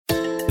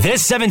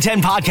This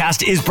 710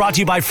 podcast is brought to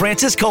you by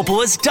Francis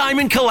Coppola's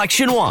Diamond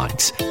Collection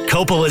Wines.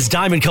 Coppola's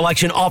Diamond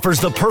Collection offers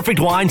the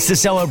perfect wines to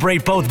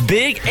celebrate both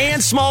big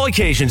and small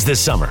occasions this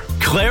summer.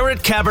 Claret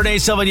Cabernet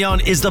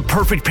Sauvignon is the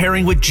perfect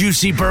pairing with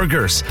juicy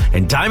burgers.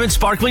 And Diamond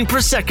Sparkling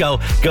Prosecco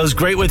goes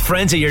great with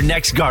friends at your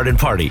next garden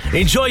party.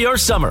 Enjoy your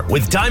summer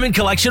with Diamond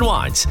Collection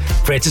Wines.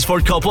 Francis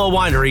Ford Coppola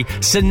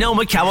Winery,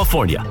 Sonoma,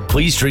 California.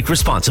 Please drink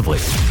responsibly.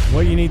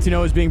 What you need to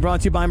know is being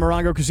brought to you by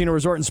Morongo Casino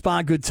Resort and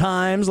Spa. Good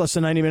times, less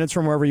than 90 minutes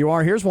from wherever you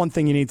are. Here's one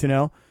thing you need to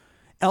know.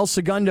 El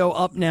Segundo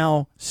up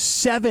now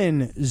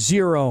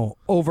 7-0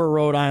 over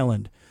Rhode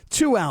Island.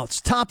 2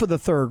 outs, top of the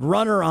third,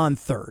 runner on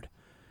third.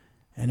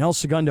 And El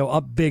Segundo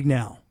up big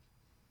now.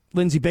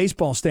 Lindsay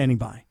Baseball standing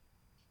by.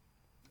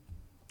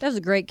 That was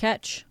a great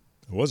catch.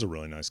 It was a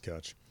really nice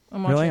catch.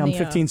 Really? I'm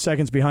 15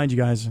 seconds behind you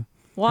guys.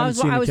 Well, I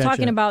was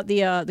talking about the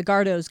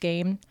Gardos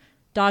game.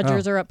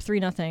 Dodgers are up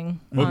 3-0.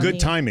 Well,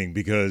 good timing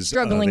because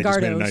they just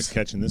made a nice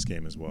catch in this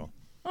game as well.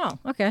 Oh,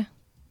 okay.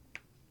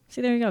 See,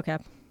 there you go,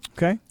 Cap.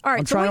 Okay. All right.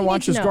 I'm trying to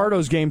watch this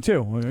Gardos game,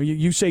 too.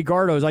 You say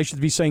Gardos, I should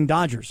be saying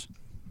Dodgers.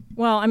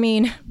 Well, I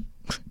mean,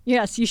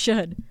 yes, you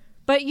should.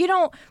 But you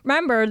don't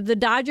remember, the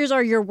Dodgers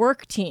are your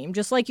work team.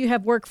 Just like you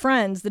have work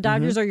friends, the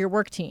Dodgers are your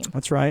work team.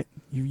 That's right.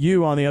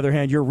 You, on the other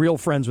hand, you're real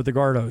friends with the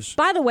Gardos.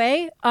 By the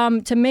way,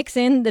 to mix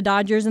in the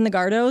Dodgers and the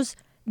Gardos,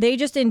 they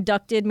just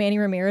inducted Manny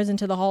Ramirez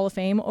into the Hall of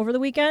Fame over the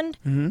weekend,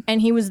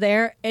 and he was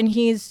there, and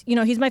he's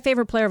my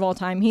favorite player of all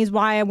time. He's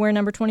why I wear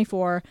number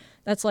 24.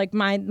 That's like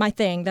my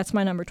thing. That's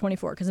my number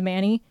 24 because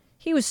Manny,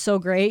 he was so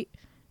great.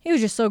 He was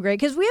just so great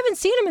because we haven't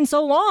seen him in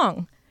so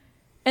long,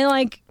 and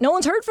like no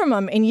one's heard from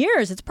him in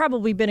years. It's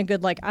probably been a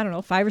good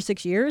 5 or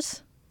 6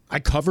 years. I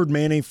covered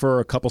Manny for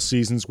a couple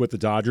seasons with the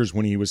Dodgers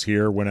when he was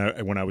here, when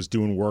I was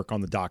doing work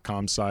on the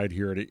 .com side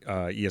here at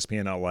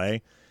ESPN LA.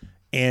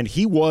 And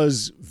he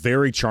was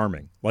very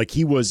charming. Like,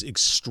 he was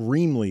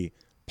extremely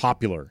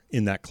popular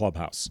in that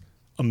clubhouse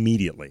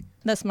immediately.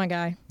 That's my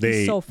guy. They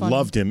He's so funny.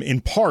 loved him, in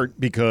part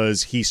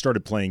because he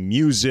started playing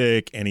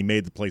music and he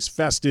made the place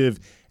festive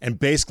and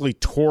basically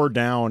tore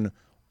down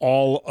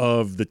all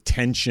of the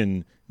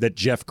tension that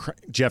Jeff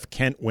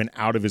Kent went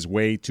out of his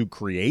way to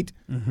create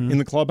in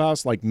the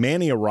clubhouse. Like,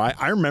 Manny arrived.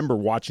 I remember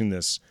watching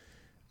this,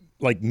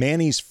 like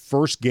Manny's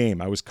first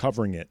game. I was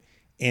covering it.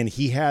 And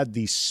he had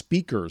these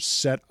speakers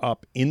set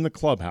up in the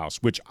clubhouse,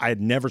 which I had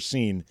never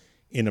seen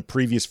in a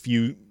previous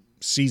few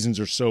seasons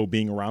or so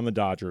being around the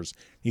Dodgers.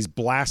 He's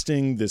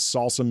blasting this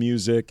salsa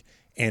music,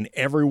 and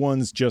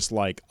everyone's just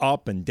like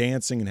up and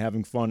dancing and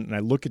having fun. And I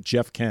look at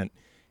Jeff Kent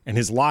and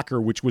his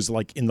locker, which was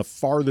like in the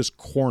farthest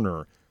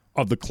corner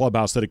of the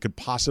clubhouse that it could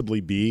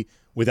possibly be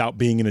without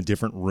being in a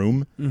different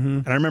room.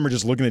 And I remember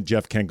just looking at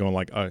Jeff Kent going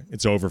like,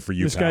 it's over for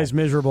you, This pal. guy's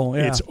miserable.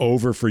 Yeah. It's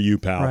over for you,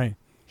 pal. Right.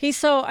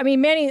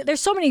 Manny,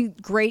 there's so many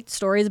great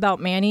stories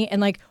about Manny.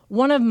 And like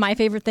one of my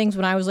favorite things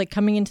when I was like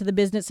coming into the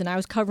business and I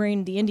was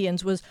covering the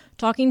Indians was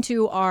talking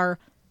to our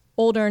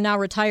older, now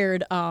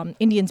retired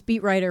Indians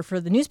beat writer for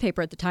the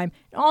newspaper at the time.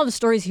 And all the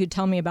stories he would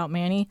tell me about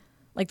Manny,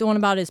 like the one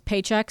about his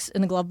paychecks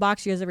in the glove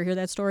box. You guys ever hear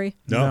that story?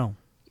 No.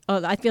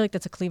 Oh, I feel like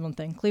that's a Cleveland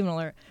thing. Cleveland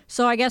alert.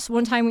 So I guess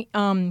one time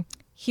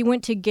he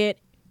went to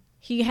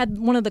he had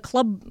one of the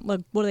club, like,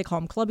 what do they call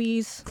them?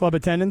 Clubbies? Club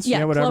attendants?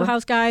 Yeah, whatever.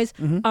 Clubhouse guys.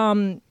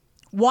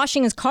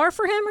 Washing his car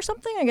for him or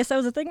something. I guess that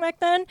was a thing back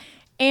then.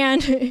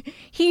 And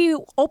he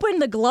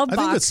opened the glove box.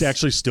 I think that's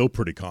actually still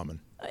pretty common.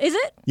 Is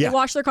it? Yeah. They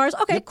wash their cars?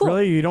 Okay, cool.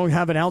 Really? You don't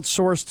have an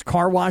outsourced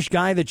car wash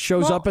guy that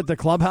shows up at the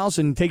clubhouse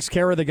and takes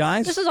care of the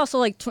guys? This is also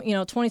like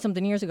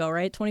 20-something years ago,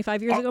 right?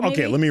 25 years ago, maybe?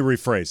 Okay, let me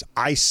rephrase.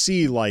 I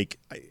see, like,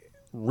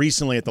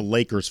 recently at the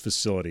Lakers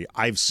facility,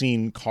 I've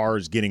seen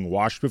cars getting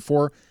washed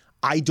before.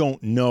 I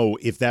don't know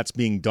if that's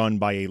being done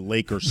by a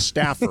Lakers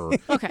staffer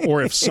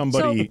or if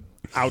somebody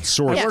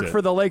outsourced I work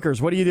for the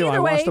Lakers. What do you do? I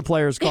wash the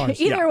players'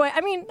 cars. Either way, I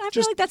mean, I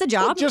feel like that's a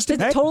job. It's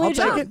totally a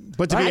job.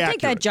 But to be I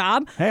take that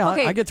job. Hey,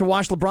 I get to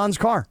wash LeBron's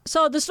car.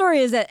 So the story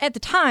is that at the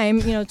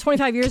time,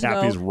 25 years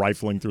ago, Cappy's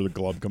rifling through the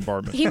glove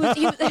compartment. he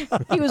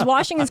was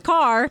washing his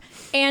car,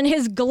 and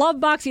his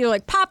glove box either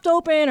like popped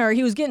open or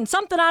he was getting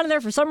something out of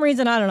there for some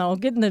reason. I don't know,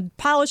 getting the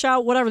polish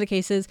out, whatever the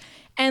case is,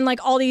 and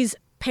like all these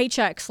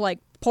paychecks like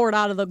poured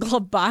out of the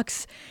glove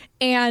box,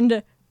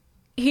 and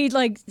he's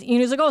like,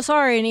 oh,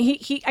 sorry, and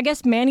he I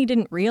guess Manny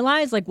didn't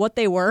realize like what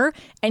they were,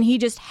 and he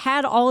just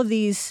had all of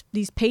these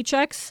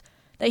paychecks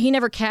that he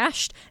never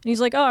cashed, and he's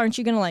like, oh, aren't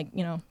you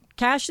gonna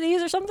cash these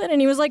or something?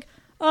 And he was like,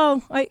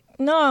 oh, I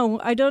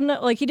don't know,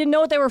 like he didn't know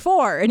what they were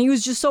for, and he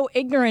was just so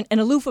ignorant and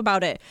aloof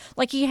about it.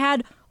 Like he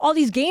had all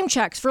these game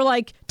checks for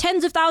like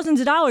tens of thousands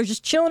of dollars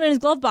just chilling in his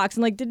glove box,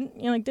 and like didn't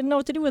know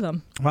what to do with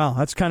them. Wow,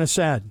 that's kind of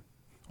sad.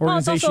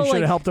 Organization should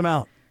have helped him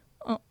out.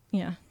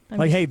 Yeah.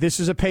 Hey,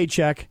 this is a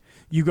paycheck.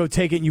 You go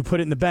take it and you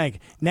put it in the bank.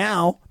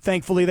 Now,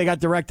 thankfully, they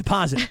got direct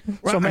deposit.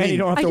 So, you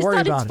don't have to worry about it.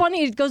 I just thought it's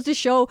funny. It goes to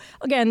show,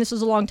 again, this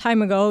was a long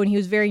time ago, and he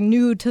was very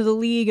new to the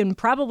league and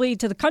probably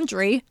to the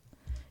country.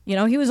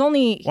 He was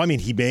only... Well, I mean,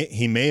 he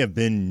may have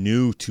been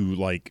new to,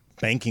 like,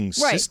 banking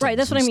systems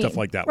that's what I mean. Stuff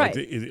like that. Right.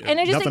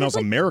 And nothing else,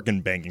 like,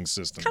 American banking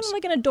systems. Kind of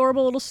like an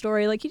adorable little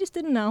story. Like, he just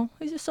didn't know.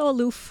 He's just so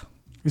aloof.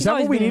 Is that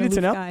what we needed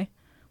to know? Guy.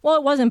 Well,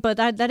 it wasn't, but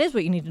that is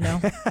what you need to know.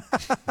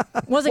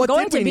 It wasn't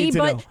going to be,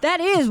 but that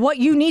is what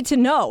you need to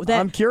know.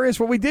 I'm curious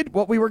what we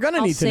were going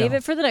to need to know. I'll save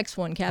it for the next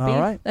one, Cappy.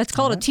 All right. That's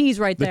called a tease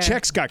right there. The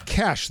checks got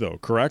cash, though,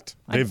 correct?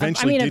 They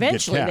eventually did get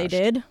cashed. They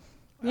did.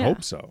 I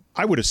hope so.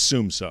 I would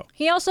assume so.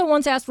 He also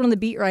once asked one of the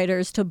beat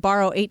writers to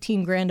borrow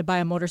 $18,000 to buy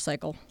a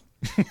motorcycle.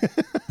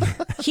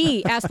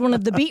 He asked one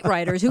of the beat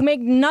writers who make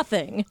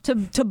nothing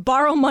to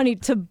borrow money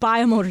to buy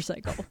a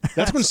motorcycle.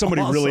 That's when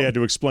somebody really had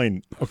to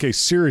explain, okay,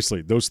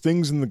 seriously, those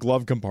things in the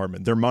glove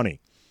compartment, they're money.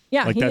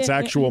 Yeah. Like that's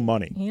actual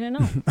money. He didn't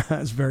know.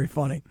 That's very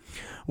funny.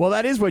 Well,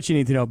 that is what you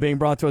need to know. Being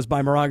brought to us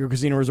by Morongo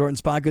Casino Resort and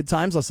Spa. Good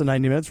times, less than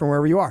 90 minutes from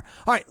wherever you are.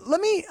 All right,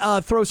 let me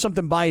throw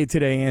something by you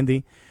today,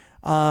 Andy.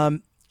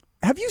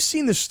 Have you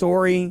seen the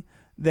story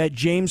that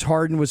James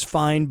Harden was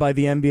fined by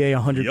the NBA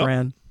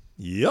 $100,000?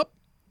 Yep.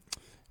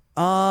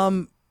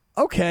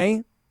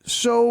 Okay,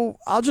 so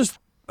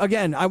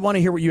I want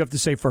to hear what you have to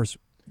say first.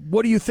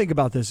 What do you think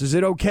about this? Is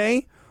it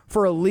okay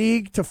for a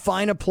league to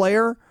fine a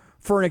player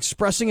for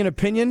expressing an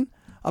opinion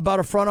about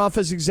a front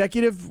office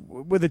executive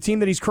with a team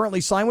that he's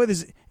currently signed with?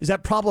 Is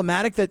that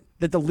problematic that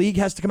the league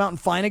has to come out and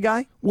fine a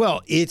guy?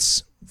 Well,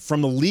 it's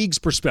from the league's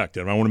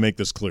perspective. I want to make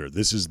this clear.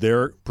 This is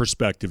their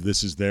perspective.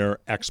 This is their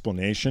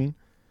explanation.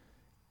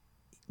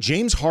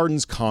 James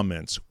Harden's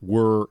comments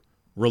were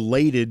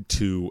related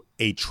to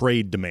a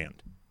trade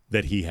demand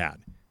that he had.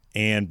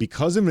 And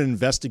because of an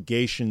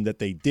investigation that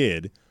they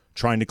did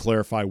trying to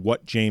clarify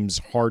what James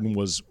Harden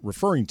was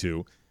referring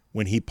to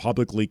when he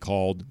publicly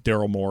called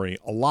Daryl Morey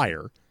a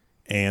liar,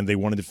 and they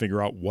wanted to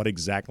figure out what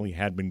exactly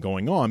had been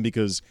going on,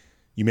 because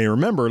you may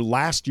remember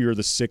last year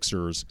the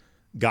Sixers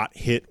got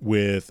hit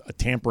with a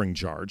tampering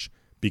charge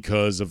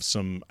because of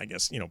some,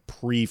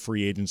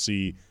 pre-free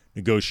agency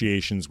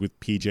negotiations with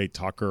P.J.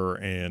 Tucker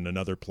and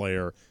another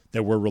player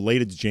that were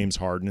related to James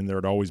Harden, and there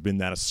had always been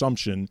that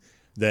assumption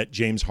that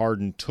James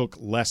Harden took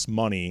less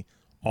money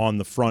on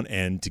the front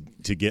end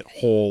to get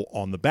whole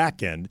on the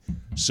back end.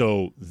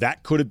 So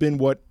that could have been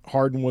what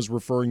Harden was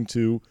referring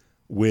to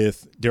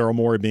with Daryl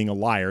Morey being a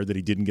liar, that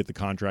he didn't get the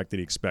contract that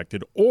he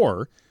expected.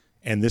 Or,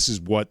 and this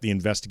is what the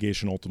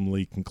investigation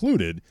ultimately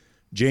concluded,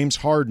 James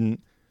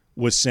Harden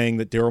was saying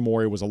that Daryl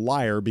Morey was a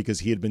liar because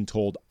he had been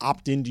told,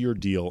 opt into your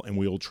deal and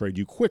we will trade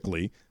you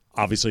quickly.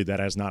 Obviously, that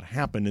has not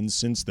happened, and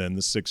since then,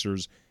 the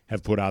Sixers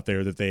have put out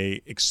there that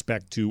they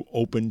expect to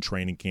open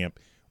training camp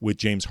with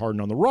James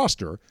Harden on the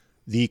roster.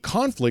 The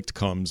conflict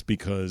comes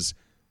because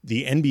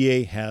the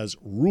NBA has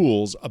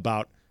rules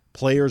about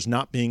players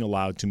not being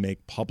allowed to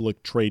make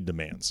public trade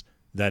demands.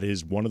 That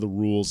is one of the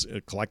rules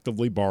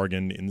collectively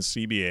bargained in the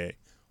CBA,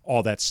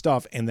 all that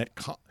stuff, and that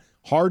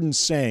Harden's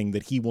saying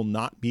that he will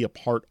not be a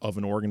part of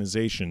an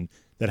organization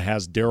that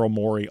has Daryl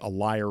Morey, a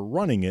liar,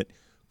 running it,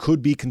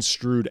 could be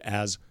construed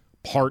as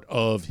part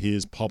of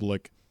his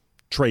public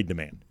trade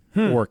demand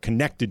or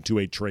connected to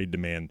a trade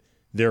demand.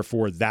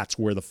 Therefore, that's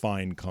where the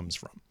fine comes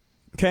from.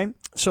 Okay,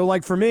 so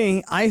like for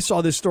me, I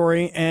saw this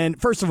story,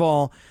 and first of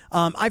all,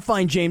 I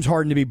find James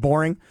Harden to be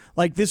boring.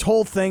 Like this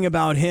whole thing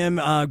about him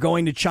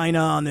going to China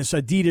on this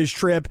Adidas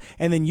trip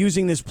and then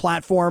using this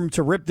platform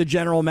to rip the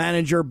general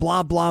manager,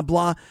 blah, blah,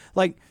 blah.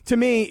 Like, to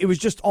me, it was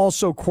just all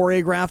so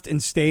choreographed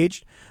and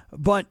staged.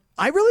 But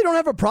I really don't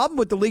have a problem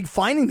with the league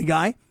fining the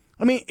guy.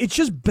 I mean, it's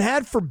just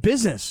bad for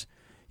business.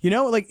 You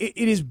know, like it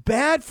is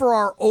bad for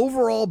our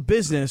overall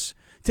business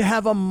to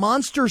have a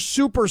monster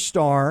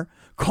superstar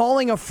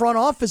calling a front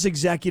office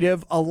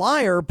executive a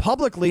liar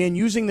publicly and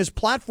using this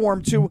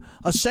platform to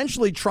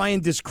essentially try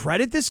and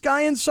discredit this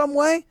guy in some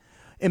way,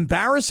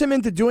 embarrass him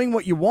into doing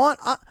what you want.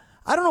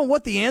 I don't know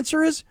what the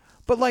answer is,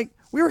 but like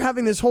we were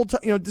having this whole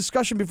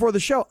discussion before the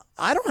show.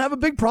 I don't have a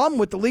big problem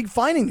with the league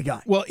fining the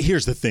guy. Well,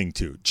 here's the thing,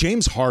 too.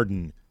 James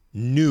Harden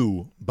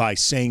knew by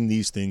saying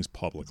these things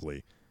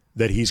publicly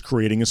that he's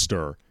creating a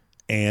stir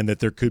and that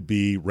there could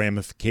be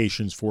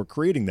ramifications for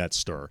creating that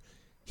stir.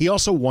 He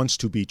also wants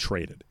to be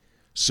traded.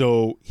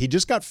 So he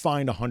just got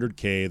fined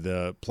 $100K.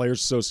 The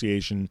Players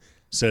Association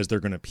says they're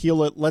going to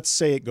appeal it. Let's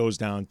say it goes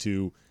down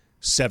to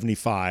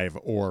 $75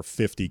 or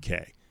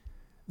 $50K.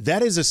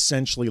 That is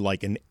essentially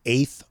like an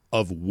eighth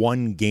of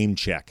one game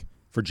check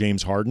for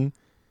James Harden.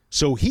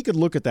 So he could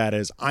look at that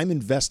as, I'm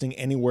investing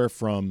anywhere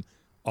from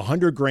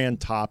 $100,000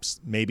 tops,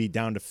 maybe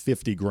down to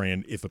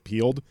 $50,000 if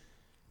appealed,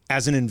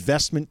 as an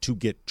investment to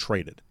get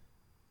traded.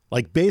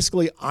 Like,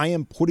 basically, I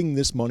am putting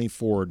this money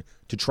forward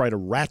to try to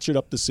ratchet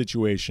up the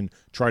situation,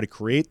 try to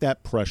create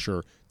that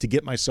pressure to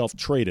get myself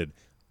traded.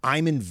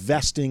 I'm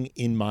investing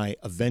in my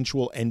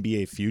eventual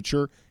NBA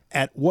future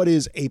at what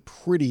is a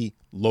pretty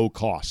low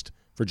cost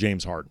for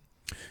James Harden.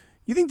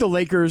 You think the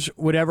Lakers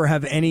would ever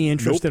have any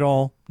interest at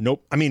all?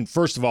 Nope. I mean,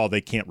 first of all,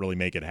 they can't really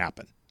make it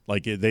happen.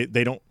 Like,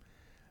 they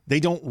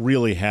don't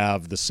really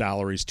have the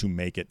salaries to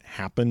make it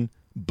happen.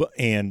 But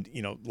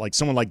like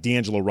someone like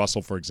D'Angelo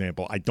Russell, for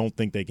example, I don't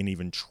think they can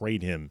even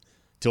trade him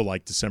till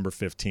like December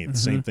 15th. Mm-hmm.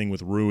 Same thing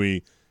with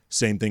Rui.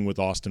 Same thing with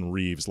Austin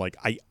Reeves. Like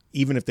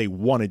even if they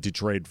wanted to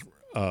trade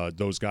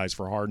those guys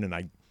for Harden, and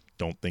I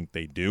don't think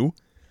they do,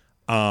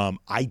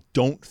 I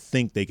don't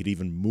think they could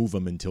even move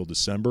them until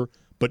December.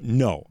 But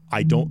no,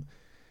 I don't.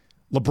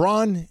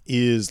 LeBron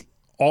is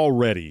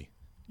already,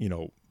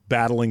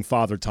 battling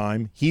Father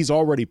Time. He's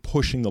already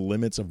pushing the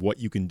limits of what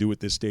you can do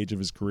at this stage of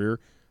his career.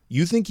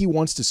 You think he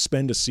wants to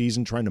spend a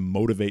season trying to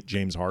motivate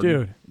James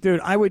Harden? Dude,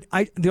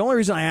 the only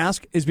reason I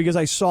ask is because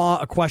I saw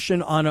a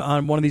question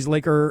on one of these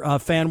Laker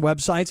fan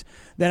websites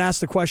that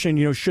asked the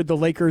question, should the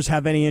Lakers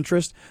have any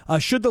interest?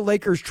 Should the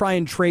Lakers try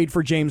and trade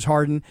for James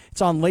Harden?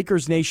 It's on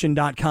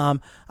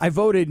LakersNation.com. I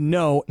voted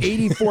no.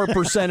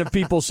 84% of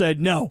people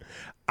said no.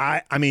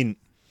 I mean,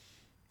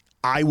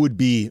 I would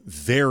be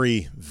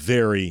very,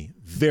 very,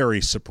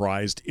 very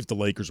surprised if the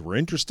Lakers were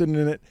interested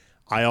in it.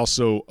 I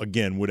also,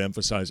 again, would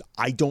emphasize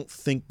I don't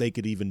think they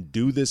could even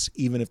do this,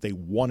 even if they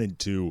wanted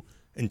to,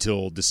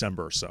 until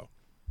December or so.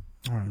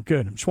 All right,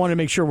 good. I just wanted to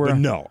make sure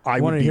I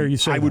wanted to hear you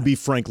say I would that. be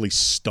frankly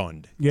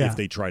stunned if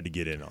they tried to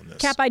get in on this.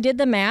 Cap, I did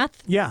the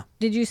math. Yeah.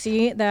 Did you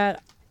see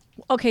that?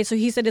 Okay, so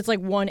he said it's like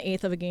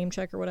 1/8 of a game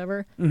check or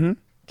whatever. Mm-hmm.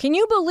 Can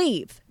you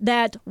believe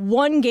that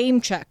one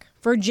game check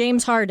for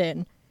James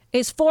Harden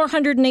is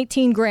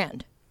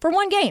 $418,000 for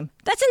one game?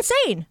 That's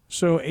insane.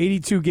 So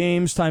 82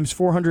 games times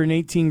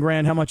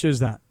 $418,000. How much is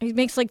that? He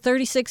makes like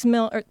 36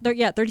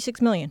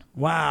 million.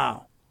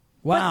 Wow.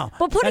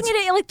 But putting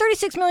it at like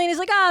 36 million is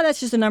like, that's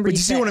just a number. But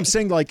you see what I'm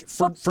saying? Like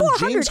from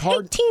James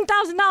Harden,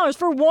 $418,000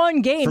 for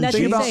one game. That's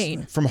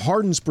insane. From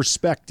Harden's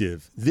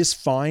perspective, this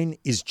fine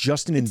is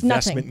just an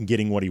investment in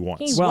getting what he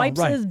wants. He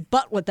wipes his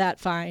butt with that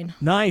fine.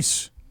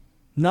 Nice.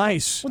 Well,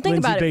 think Lindsay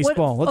about it.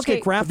 Baseball. Let's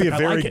get graphic. I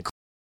like it.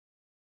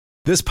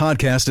 This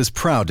podcast is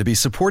proud to be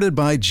supported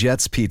by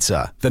Jets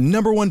Pizza, the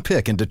 #1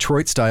 pick in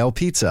Detroit-style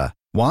pizza.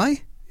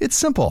 Why? It's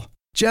simple.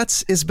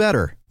 Jets is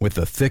better. With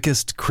the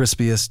thickest,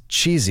 crispiest,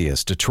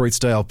 cheesiest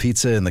Detroit-style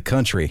pizza in the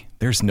country,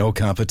 there's no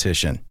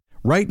competition.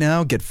 Right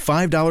now, get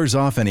 $5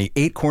 off any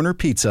 8-corner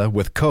pizza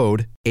with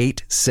code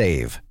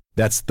 8SAVE.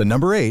 That's the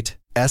number 8,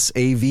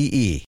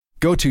 SAVE.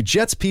 Go to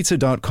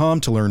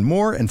jetspizza.com to learn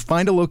more and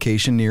find a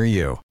location near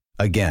you.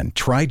 Again,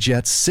 try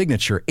Jet's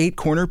signature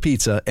 8-corner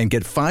pizza and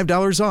get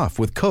 $5 off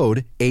with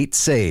code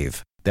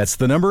 8SAVE. That's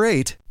the number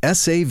 8,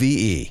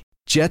 SAVE.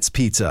 Jet's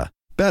Pizza.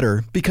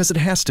 Better because it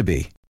has to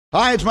be.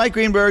 Hi, it's Mike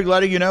Greenberg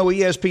letting you know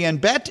ESPN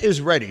Bet is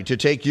ready to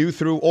take you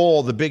through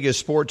all the biggest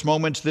sports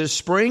moments this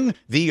spring.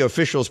 The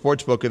official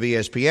sportsbook of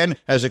ESPN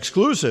has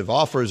exclusive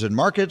offers and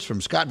markets from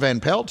Scott Van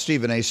Pelt,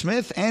 Stephen A.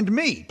 Smith, and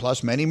me,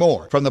 plus many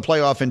more. From the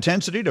playoff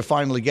intensity to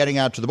finally getting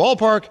out to the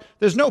ballpark,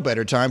 there's no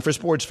better time for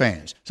sports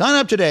fans. Sign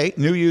up today.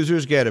 New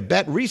users get a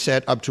bet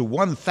reset up to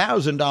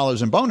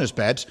 $1,000 in bonus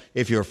bets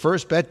if your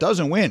first bet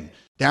doesn't win.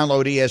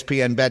 Download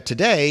ESPN Bet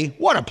today.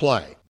 What a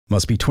play.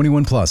 Must be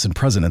 21 plus and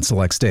present in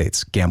select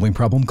states. Gambling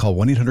problem? Call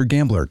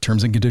 1-800-GAMBLER.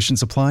 Terms and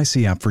conditions apply.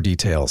 See app for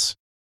details.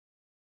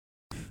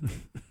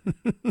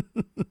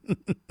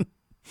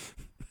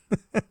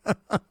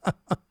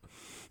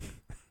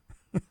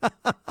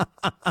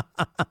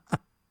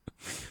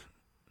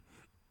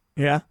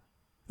 Yeah.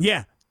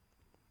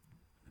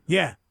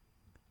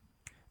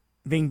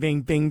 Bing,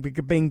 bing, bing, bing,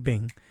 bing,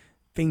 bing.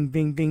 Bing,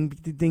 bing, bing,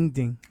 ding,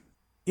 ding.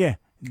 Yeah.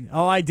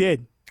 Oh, I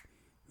did.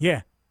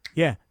 Yeah.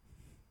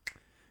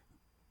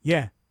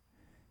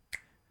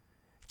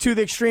 To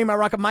the extreme, I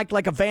rock a mic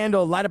like a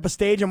vandal, light up a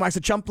stage and wax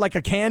a chump like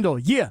a candle.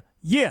 Yeah.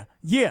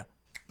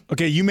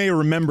 Okay, you may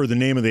remember the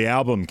name of the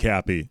album,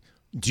 Cappy.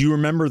 Do you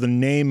remember the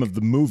name of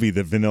the movie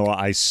that Vanilla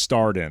Ice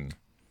starred in?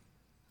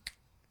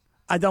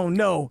 I don't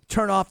know.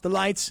 Turn off the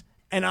lights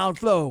and I'll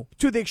glow.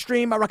 To the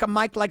extreme, I rock a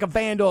mic like a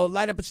vandal,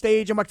 light up a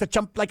stage and wax a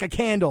chump like a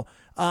candle.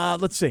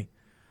 Let's see.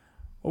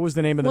 What was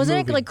the name of the movie?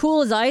 Wasn't it like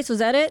Cool as Ice? Was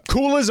that it?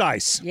 Cool as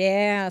Ice.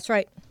 Yeah, that's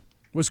right.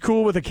 Was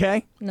Cool with a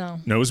K? No,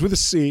 it was with a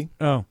C.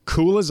 Oh.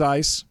 Cool as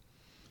Ice.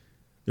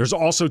 There's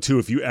also, too,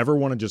 if you ever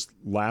want to just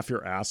laugh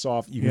your ass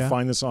off, you can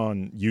find this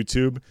on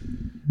YouTube.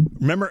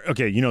 Remember,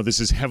 this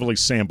is heavily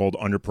sampled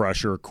Under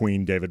Pressure,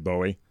 Queen, David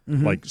Bowie.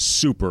 Mm-hmm. Like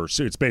super.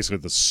 So it's basically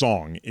the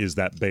song is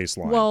that bass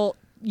line. Well,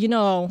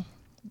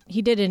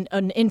 he did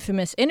an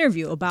infamous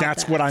interview about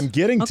That's that. what I'm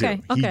getting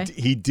to. Okay.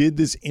 He did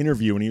this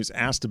interview and he was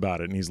asked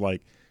about it and he's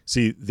like,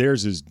 see,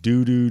 theirs is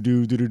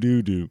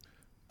do-do-do-do-do-do-do.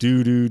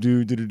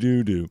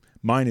 Do-do-do-do-do-do-do.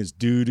 Mine is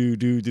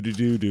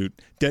do-do-do-do-do-do-do.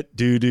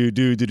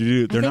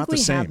 Do-do-do-do-do-do. They're not the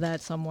same. I think we have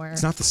that somewhere.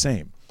 It's not the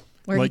same.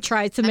 Where he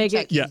tries to make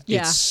it. Yeah,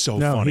 it's so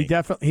No, funny. he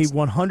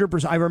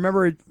 100%. I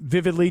remember it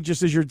vividly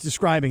just as you're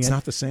describing it. It's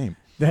not the same.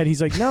 That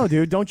he's like, no,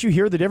 dude, don't you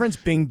hear the difference?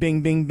 Bing,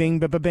 bing, bing, bing,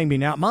 bing, bing, bing.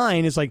 Now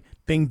mine is like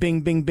bing,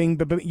 bing, bing, bing,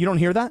 bing, bing. You don't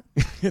hear that?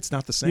 It's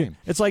not the same.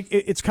 It's like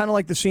it's kind of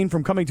like the scene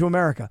from Coming to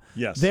America.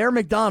 Yes. They're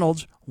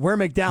McDonald's, we're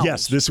McDowell's.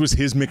 Yes, this was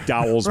his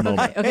McDowell's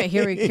moment. Okay,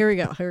 here we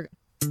go.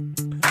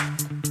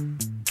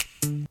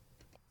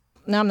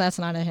 No, that's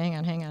not it. Hang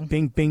on.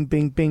 Bing, bing,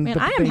 bing, bing. Man,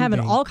 I am having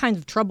all kinds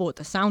of trouble with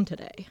the sound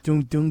today.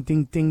 Dung, dung,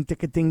 ding, ding,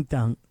 ticka, ding,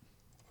 dong.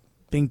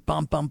 Bing,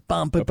 bum, bum,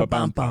 bum, bum,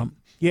 bum, bum.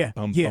 Yeah,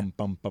 yeah.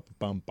 Bum, bum,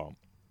 bum, bum.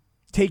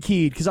 Take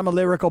heed, because I'm a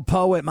lyrical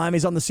poet.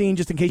 Miami's on the scene,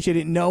 just in case you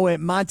didn't know it.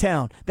 My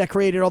town that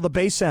created all the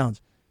bass sounds.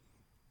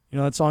 You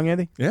know that song,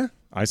 Andy? Yeah,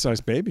 Ice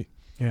Ice Baby.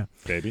 Yeah,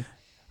 baby.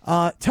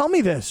 Tell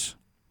me this: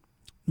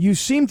 you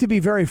seem to be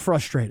very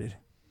frustrated.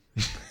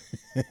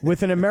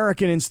 with an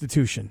American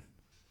institution,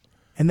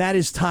 and that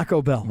is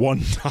Taco Bell.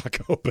 One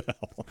Taco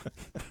Bell.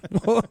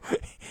 Well,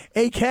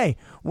 AK,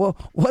 well,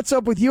 what's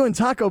up with you and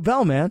Taco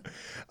Bell, man?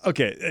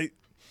 Okay.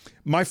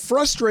 My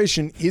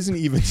frustration isn't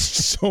even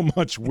so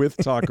much with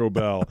Taco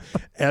Bell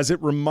as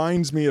it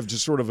reminds me of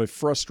just sort of a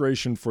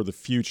frustration for the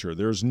future.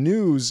 There's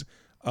news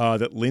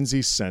that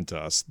Lindsay sent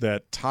us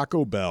that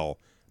Taco Bell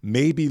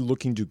may be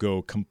looking to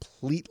go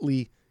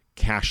completely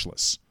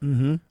cashless.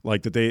 Mm-hmm.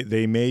 Like that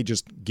they may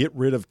just get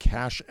rid of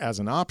cash as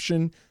an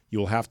option.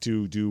 You'll have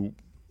to do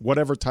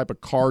whatever type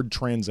of card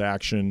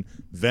transaction,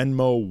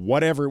 Venmo,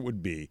 whatever it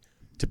would be,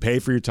 to pay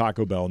for your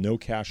Taco Bell, no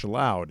cash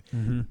allowed.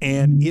 Mm-hmm.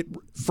 And it,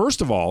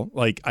 first of all,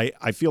 like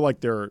I feel like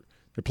they're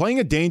playing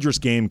a dangerous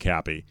game,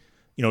 Cappy.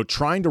 You know,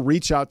 trying to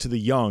reach out to the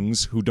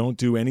youngs who don't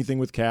do anything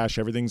with cash,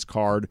 everything's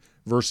card,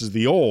 versus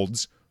the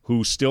olds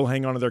who still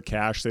hang on to their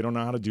cash. They don't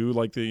know how to do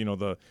like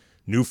the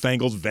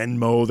newfangled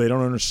Venmo. They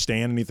don't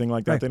understand anything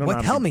like that. Right. They don't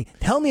know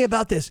tell me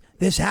about this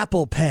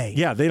Apple Pay.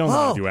 Yeah, they don't know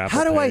how to do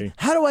Apple Pay.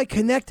 How do I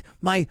connect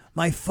my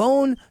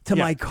phone to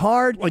my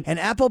card and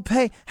Apple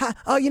Pay?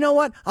 You know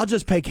what? I'll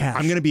just pay cash.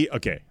 I'm going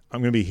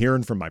to be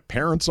hearing from my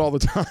parents all the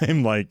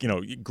time. Like,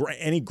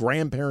 any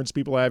grandparents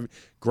people have,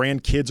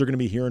 grandkids are going to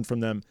be hearing from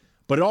them.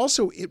 But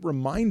it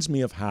reminds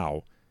me of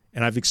how,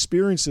 and I've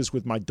experienced this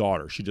with my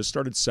daughter. She just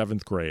started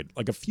 7th grade.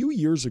 Like a few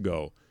years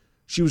ago,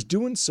 she was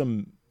doing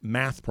some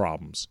math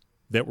problems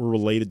that were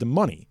related to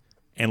money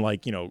and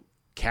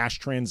cash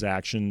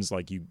transactions,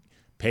 like you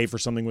pay for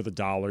something with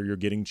 $1, you're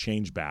getting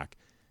change back.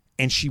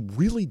 And she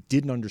really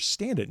didn't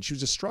understand it. And she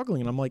was just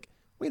struggling. And I'm like,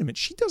 wait a minute,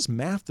 she does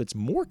math that's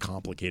more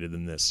complicated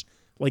than this.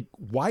 Like,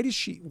 why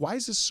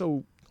is this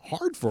so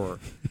hard for her?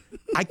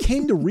 I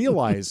came to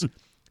realize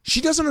she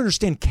doesn't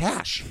understand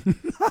cash.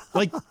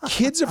 Like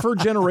kids of her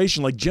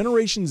generation, like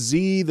Generation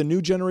Z, the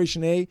new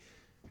Generation A,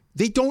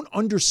 they don't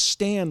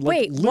understand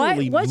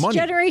literally what's money.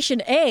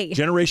 Generation A?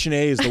 Generation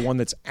A is the one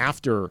that's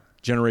after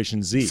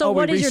Generation Z. So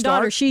what is your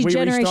daughter? She's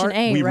Generation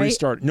A, we right?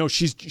 Restart. No,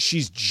 she's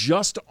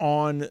just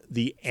on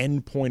the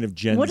end point of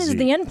Gen Z. What is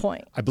the end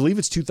point? I believe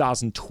it's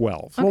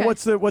 2012. Okay. Well,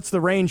 what's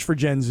the range for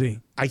Gen Z?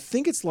 I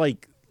think it's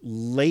like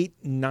late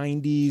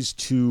 90s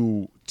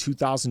to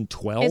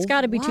 2012. It's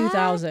got to be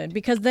 2000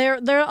 because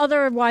they're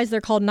otherwise they're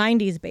called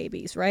 90s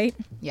babies, right?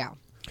 Yeah.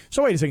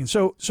 So wait a second.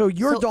 So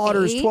your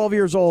daughter is 12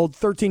 years old,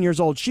 13 years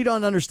old. She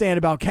doesn't understand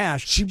about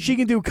cash. She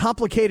can do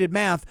complicated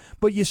math,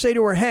 but you say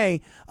to her,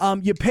 hey,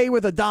 you pay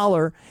with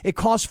 $1. It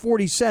costs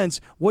 40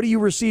 cents. What do you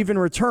receive in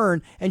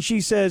return? And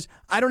she says,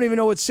 I don't even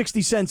know what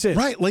 60 cents is.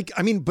 Right.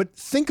 But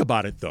think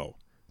about it, though.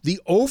 The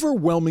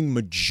overwhelming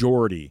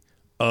majority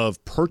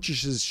of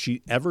purchases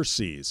she ever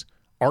sees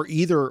are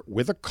either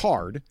with a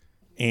card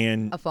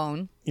and a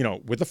phone,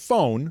 with a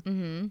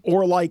phone,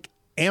 or like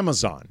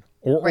Amazon.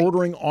 Or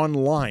ordering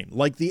online,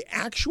 like the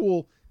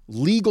actual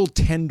legal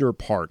tender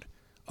part.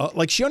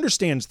 Like she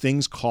understands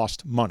things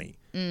cost money.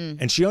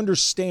 And she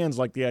understands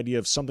like the idea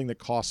of something that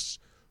costs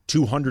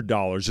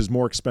 $200 is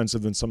more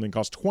expensive than something that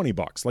costs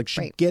 $20. Like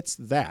she gets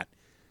that.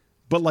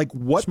 But like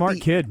what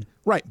smart kid.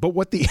 Right. But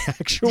what the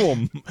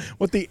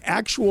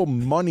actual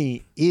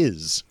money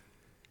is.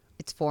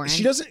 It's foreign.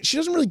 She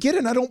doesn't really get it,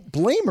 and I don't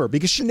blame her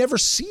because she never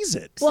sees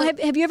it. Well,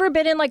 have you ever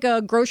been in like a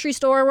grocery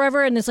store or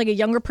wherever, and it's like a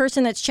younger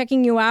person that's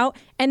checking you out,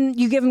 and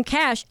you give them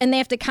cash, and they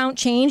have to count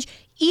change?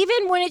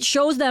 Even when it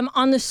shows them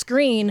on the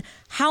screen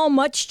how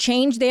much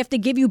change they have to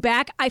give you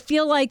back, I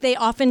feel like they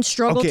often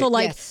struggle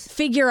to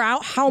figure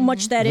out how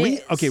much that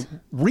is. Okay,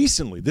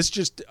 recently, this is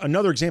just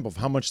another example of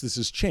how much this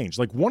has changed.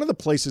 Like one of the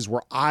places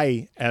where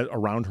I,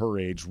 around her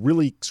age,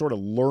 really sort of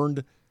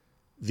learned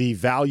the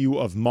value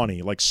of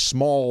money, like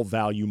small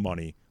value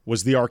money,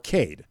 was the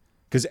arcade.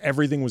 Because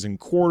everything was in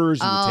quarters.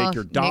 You would take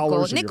your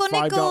dollars or your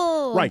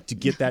 $5. Right, to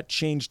get that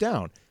change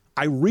down.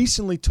 I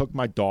recently took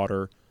my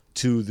daughter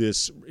to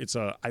this,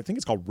 I think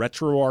it's called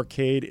Retro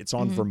Arcade. It's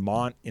on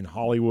Vermont in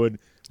Hollywood.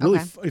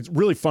 It's a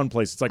really fun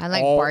place. It's like I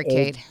like all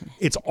Barcade.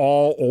 It's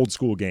all old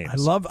school games.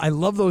 I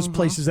love those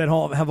places that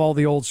have all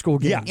the old school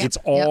games. Yeah, it's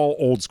all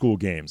old school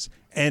games.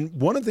 And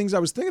one of the things I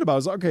was thinking about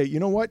is, okay, you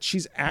know what?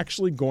 She's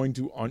actually going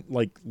to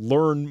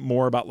learn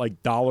more about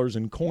like dollars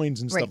and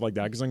coins and stuff like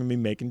that because I'm going to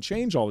be making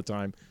change all the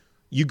time.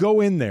 You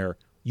go in there,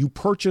 you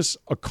purchase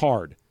a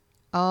card.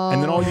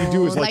 And then all you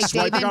do is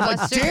swipe it. I'm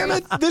like, damn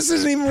it, this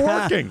isn't even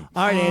working.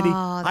 All right, Andy,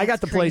 I got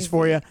the place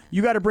for you.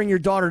 You got to bring your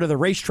daughter to the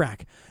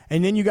racetrack.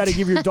 And then you got to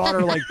give your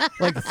daughter like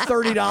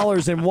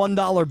 $30 in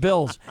 $1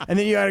 bills. And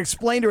then you got to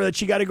explain to her that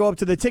she got to go up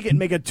to the ticket and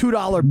make a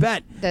 $2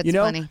 bet. That's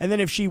funny. And then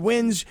if she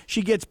wins,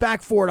 she gets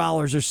back $4 or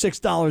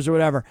 $6 or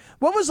whatever.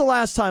 When was the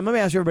last time? Let me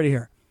ask everybody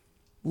here.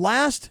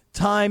 Last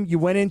time you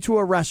went into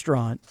a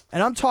restaurant,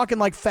 and I'm talking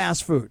like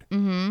fast food,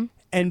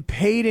 and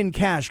paid in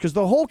cash, because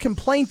the whole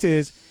complaint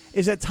is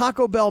that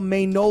Taco Bell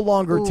may no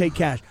longer take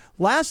cash.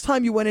 Last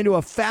time you went into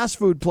a fast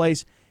food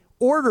place,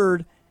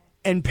 ordered,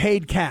 and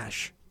paid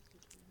cash.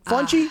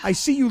 Funchy, I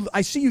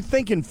see you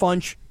thinking,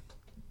 Funch.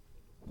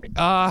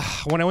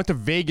 When I went to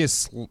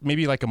Vegas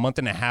maybe like a month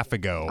and a half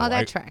ago. Oh,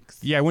 that tracks.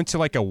 Yeah, I went to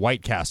like a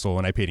White Castle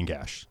and I paid in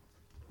cash.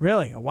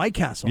 Really? A White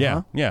Castle, Yeah,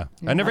 huh? yeah.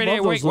 I never I ate love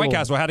a those White little-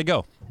 Castle. How'd it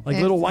go? Like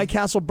little White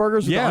Castle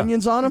burgers with Yeah.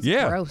 onions on them?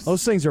 Yeah. Gross.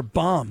 Those things are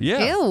bomb.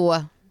 Yeah. Ew.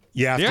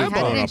 You have to Yeah, have I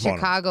had grown it in up on them.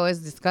 Chicago. It's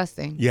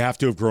disgusting. You have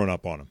to have grown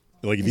up on them.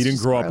 Like if you It's didn't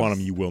just grow up on gross.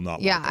 them, you will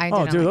not. Yeah, like them. I Oh,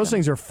 didn't dude, like those them.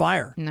 things are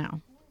fire.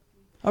 No.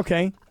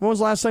 Okay. When was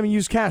the last time you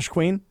used cash,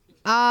 Queen?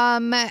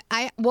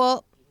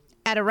 Well,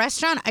 at a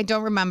restaurant, I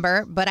don't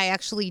remember, but I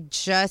actually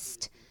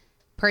just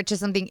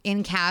purchased something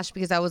in cash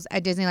because I was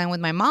at Disneyland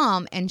with my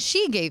mom, and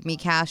she gave me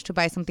cash to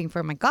buy something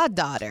for my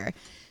goddaughter.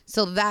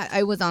 So that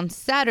I was on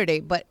Saturday,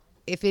 but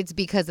if it's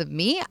because of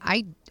me,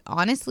 I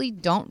honestly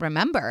don't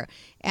remember,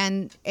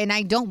 and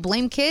I don't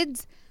blame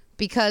kids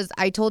because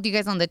I told you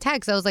guys on the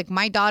text, I was like,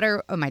 my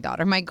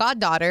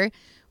goddaughter.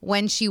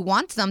 When she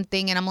wants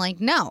something and I'm like,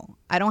 no,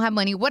 I don't have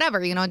money,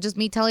 whatever, just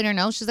me telling her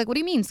no. She's like, what do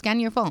you mean? Scan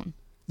your phone.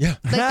 Yeah.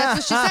 Like,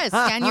 that's what she says.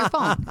 Scan your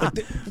phone.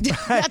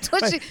 That's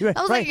what she. I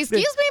was like,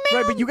 excuse me,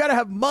 ma'am. Right, but you got to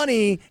have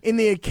money in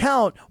the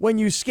account when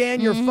you scan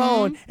your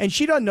phone, and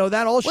she doesn't know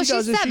that. All she Well,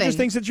 does she's is she 7. just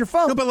thinks it's your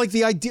phone. No, but like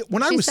the idea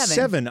when I She's was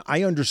 7.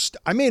 7,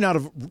 I may not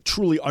have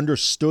truly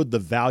understood the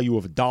value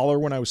of a dollar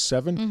when I was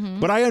 7,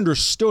 but I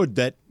understood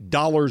that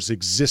dollars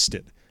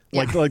existed.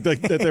 Like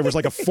that there was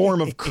like a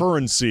form of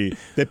currency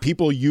that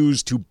people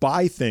use to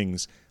buy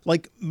things.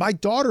 Like my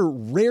daughter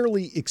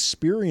rarely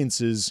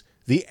experiences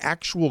the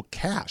actual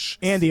cash.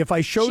 Andy, if I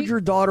showed your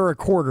daughter a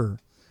quarter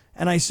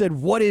and I said,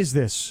 "What is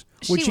this?"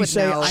 Would She she would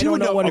say, know. "I She don't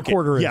would know what a okay,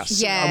 quarter is"?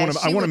 Yes. Yeah, I want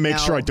she to would make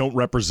sure know. I don't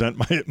represent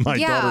my daughter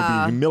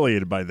Yeah. being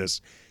humiliated by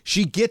this.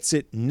 She gets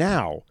it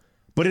now,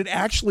 but it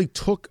actually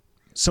took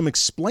some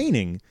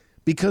explaining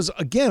because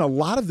again, a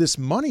lot of this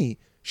money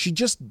she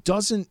just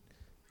doesn't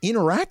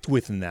interact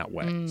with in that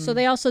way. So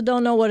they also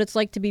don't know what it's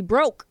like to be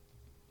broke,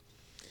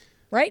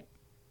 right?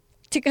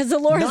 Because to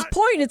Laura's Not-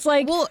 point, it's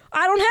like, Well-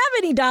 I don't have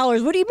any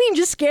dollars. What do you mean?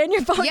 Just scan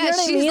your phone. Yeah, you know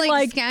what she's I mean?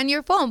 like, scan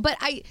your phone. But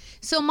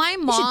so my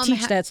you mom should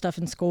teach that stuff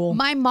in school.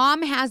 My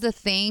mom has a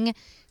thing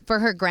for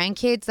her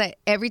grandkids that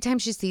every time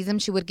she sees them,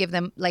 she would give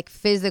them like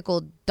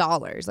physical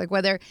dollars, like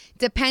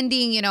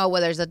depending,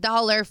 whether it's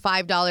 $1,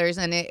 $5,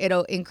 and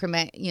it'll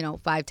increment,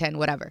 5, 10,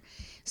 whatever.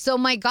 So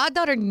my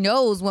goddaughter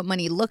knows what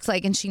money looks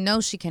like, and she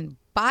knows she can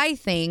buy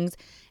things,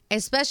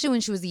 especially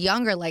when she was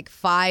younger, like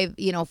 5,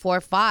 4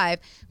 or 5.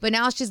 But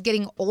now she's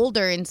getting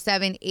older in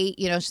 7, 8,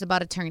 she's about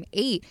to turn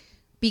 8.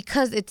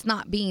 Because it's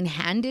not being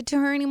handed to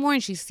her anymore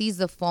and she sees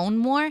the phone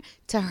more,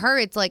 to her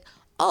it's like,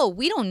 oh,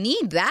 we don't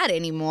need that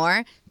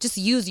anymore. Just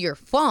use your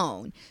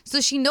phone.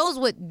 So she knows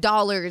what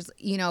dollars,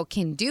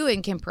 can do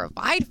and can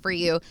provide for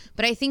you.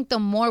 But I think the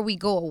more we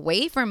go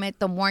away from it,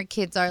 the more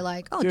kids are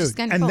like, oh, just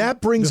scan your And phone.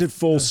 that brings it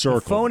full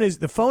circle.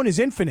 The phone is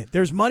infinite.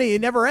 There's money.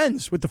 It never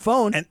ends with the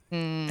phone.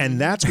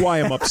 And that's why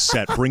I'm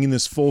upset bringing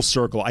this full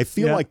circle. I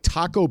feel Yeah. like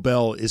Taco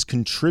Bell is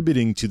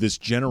contributing to this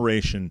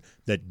generation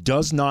that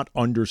does not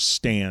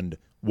understand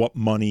what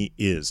money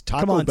is.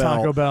 on,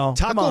 Taco Bell.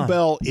 Come Taco on.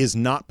 Bell is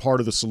not part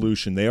of the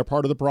solution. They are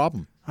part of the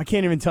problem. I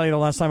can't even tell you the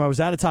last time I was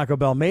at a Taco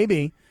Bell.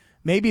 Maybe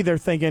they're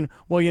thinking,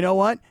 well, you know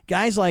what?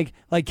 Guys like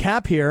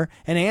Cap here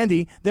and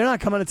Andy, they're not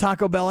coming to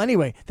Taco Bell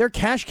anyway. They're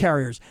cash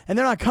carriers, and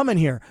they're not coming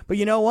here. But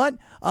you know what?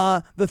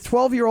 The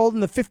 12-year-old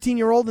and the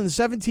 15-year-old and the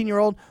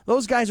 17-year-old,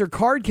 those guys are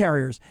card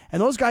carriers, and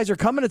those guys are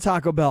coming to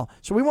Taco Bell.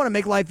 So we want to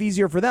make life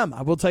easier for them.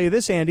 I will tell you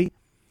this, Andy.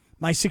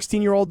 My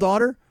 16-year-old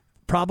daughter,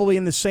 probably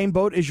in the same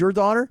boat as your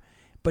daughter,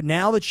 but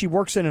now that she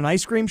works in an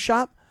ice cream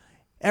shop,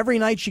 every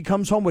night she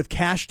comes home with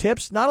cash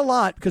tips. Not a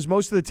lot because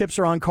most of the tips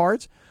are on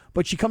cards,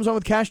 but she comes home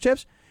with cash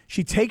tips.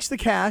 She takes the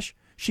cash,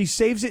 she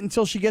saves it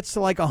until she gets to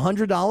like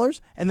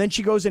 $100, and then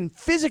she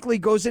physically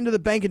goes into the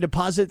bank and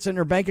deposits in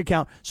her bank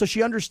account. So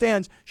she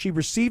understands she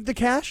received the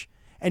cash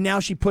and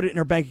now she put it in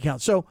her bank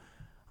account. So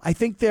I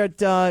think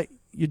that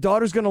your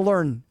daughter's going to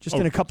learn just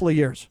in a couple of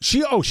years.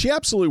 She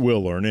absolutely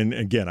will learn. And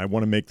again, I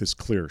want to make this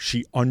clear.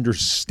 She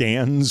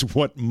understands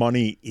what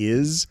money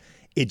is.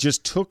 It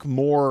just took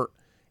more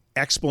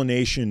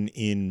explanation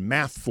in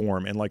math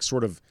form and like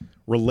sort of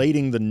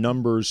relating the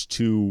numbers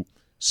to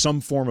some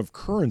form of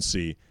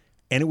currency.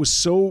 And it was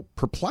so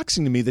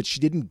perplexing to me that she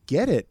didn't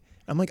get it.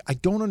 I'm like, I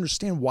don't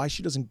understand why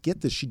she doesn't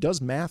get this. She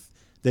does math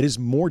that is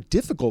more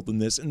difficult than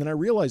this. And then I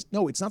realized,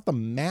 no, it's not the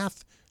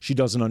math she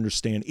doesn't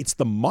understand. It's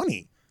the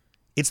money.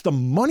 It's the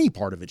money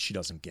part of it she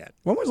doesn't get.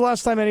 When was the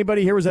last time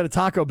anybody here was at a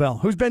Taco Bell?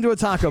 Who's been to a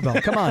Taco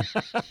Bell? Come on.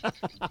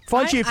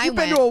 Funchy, if you've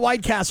been to a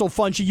White Castle,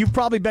 Funchy, you've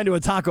probably been to a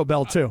Taco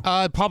Bell too.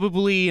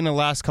 Probably in the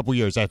last couple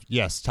years.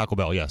 Yes, Taco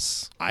Bell,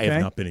 yes. I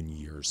have not been in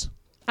years.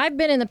 I've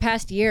been in the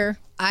past year.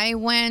 I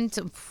went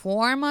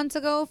 4 months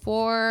ago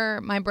for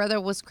my brother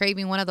was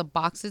craving one of the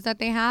boxes that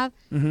they have,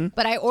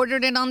 but I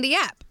ordered it on the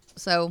app.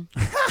 So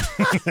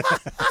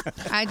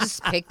I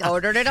just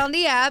ordered it on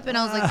the app, and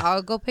I was like,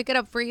 I'll go pick it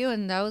up for you,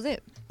 and that was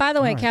it. By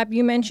the way, Cap,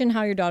 you mentioned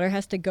how your daughter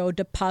has to go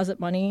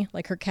deposit money,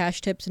 like her cash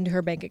tips, into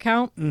her bank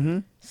account. Mm-hmm.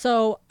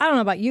 So I don't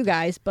know about you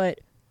guys, but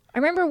I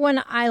remember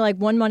when I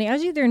won money. I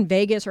was either in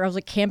Vegas or I was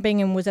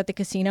camping and was at the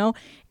casino,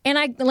 and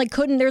I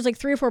couldn't. There's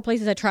 3 or 4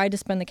 places I tried to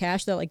spend the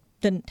cash that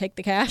didn't take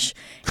the cash,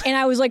 and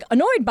I was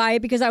annoyed by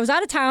it because I was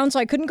out of town,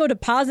 so I couldn't go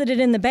deposit it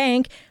in the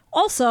bank.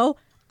 Also,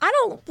 I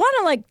don't want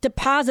to like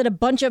deposit a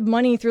bunch of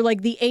money through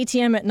like the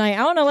ATM at night.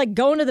 I want to like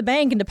go into the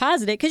bank and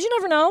deposit it because you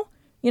never know.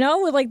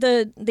 With like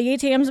the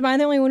ATMs, am I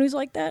the only one who's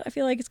like that? I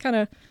feel like it's kind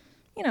of,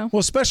 Well,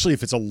 especially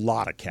if it's a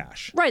lot of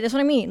cash. Right, that's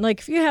what I mean. Like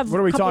if you have, What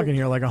are we talking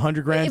here? Like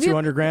 $100 grand,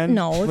 $200 grand?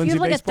 No, if Lindsay you have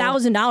like baseball?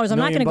 $1,000, I'm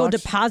not going to go $1,000,000?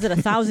 deposit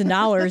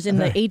 $1,000 in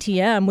the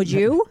ATM. Would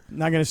you?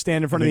 Not going to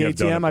stand in front of the I think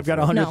I've done ATM. it I've got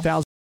before.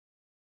 100,000.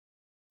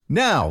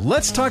 Now,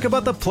 let's talk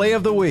about the play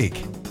of the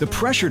week. The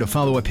pressure to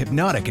follow up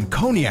Hypnotic and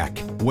Cognac,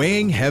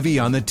 weighing heavy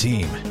on the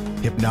team.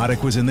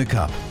 Hypnotic was in the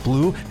cup,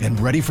 blue, and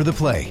ready for the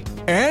play.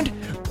 And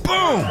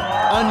boom!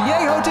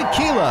 Añejo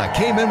Tequila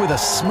came in with a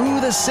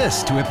smooth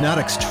assist to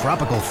Hypnotic's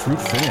tropical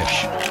fruit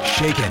finish.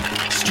 Shaken,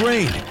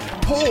 strained,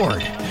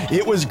 poured.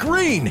 It was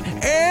green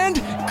and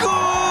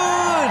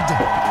good!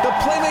 The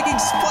playmaking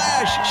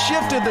splash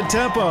shifted the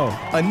tempo.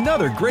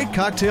 Another great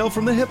cocktail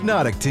from the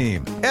Hypnotic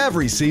team.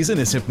 Every season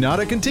is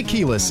Hypnotic and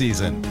Tequila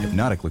season.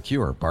 Hypnotic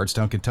Liqueur,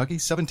 Bardstown, Kentucky,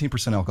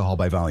 17% alcohol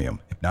by volume.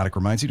 Hypnotic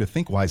reminds you to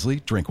think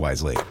wisely, drink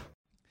wisely.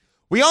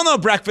 We all know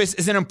breakfast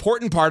is an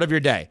important part of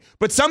your day,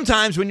 but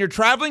sometimes when you're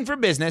traveling for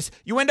business,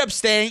 you end up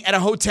staying at a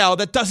hotel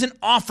that doesn't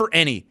offer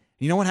any.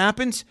 You know what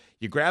happens?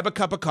 You grab a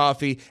cup of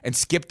coffee and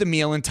skip the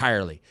meal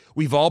entirely.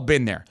 We've all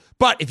been there.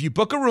 But if you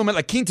book a room at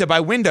La Quinta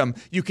by Wyndham,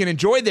 you can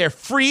enjoy their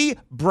free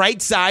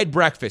Bright Side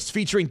breakfast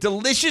featuring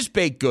delicious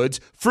baked goods,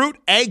 fruit,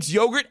 eggs,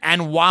 yogurt,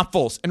 and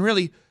waffles. And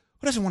really,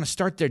 who doesn't want to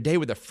start their day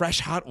with a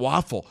fresh hot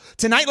waffle?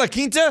 Tonight, La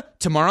Quinta,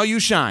 tomorrow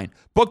you shine.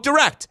 Book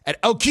direct at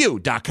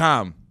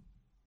lq.com.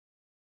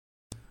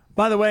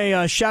 By the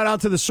way, shout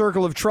out to the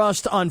Circle of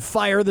Trust on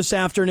fire this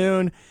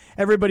afternoon.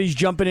 Everybody's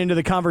jumping into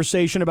the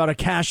conversation about a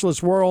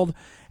cashless world.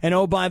 And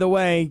oh, by the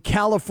way,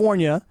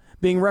 California,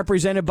 being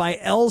represented by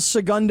El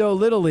Segundo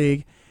Little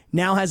League,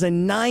 now has a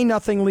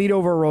 9-0 lead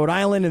over Rhode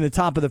Island in the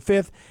top of the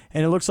fifth.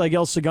 And it looks like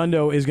El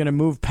Segundo is going to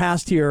move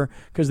past here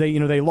because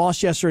they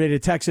lost yesterday to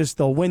Texas.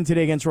 They'll win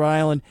today against Rhode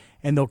Island,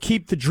 and they'll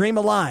keep the dream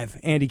alive,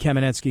 Andy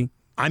Kamenetsky.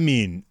 I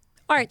mean,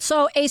 All right,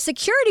 so a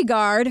security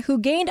guard who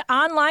gained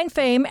online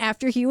fame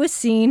after he was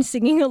seen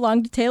singing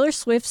along to Taylor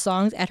Swift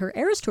songs at her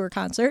Eras Tour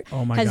concert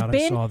has God, I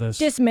been saw this.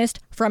 dismissed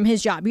from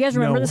his job. You guys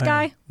remember this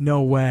guy?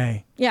 No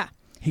way. Yeah.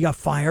 He got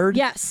fired?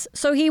 Yes.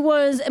 So he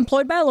was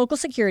employed by a local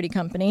security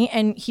company,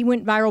 and he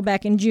went viral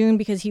back in June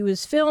because he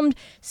was filmed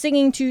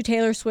singing to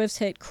Taylor Swift's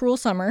hit Cruel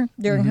Summer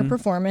during her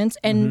performance,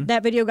 and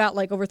that video got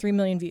like over 3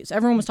 million views.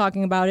 Everyone was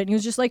talking about it, and he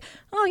was just like,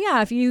 oh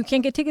yeah, if you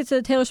can't get tickets to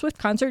the Taylor Swift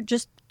concert,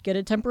 just get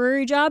a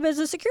temporary job as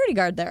a security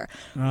guard there.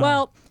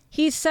 Well,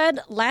 he said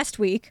last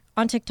week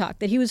on TikTok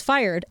that he was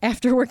fired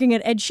after working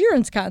at Ed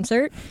Sheeran's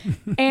concert,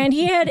 and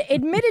he had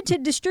admitted to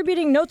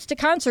distributing notes to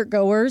concert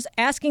goers,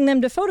 asking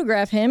them to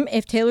photograph him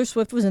if Taylor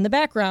Swift was in the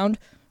background,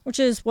 which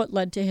is what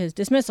led to his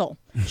dismissal.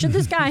 Should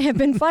this guy have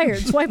been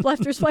fired? Swipe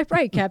left or swipe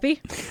right,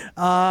 Cappy?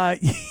 All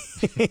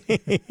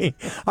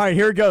right,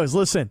 here it goes.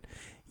 Listen.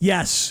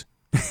 Yes.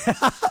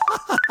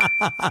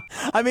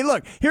 I mean,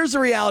 look, here's the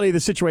reality of the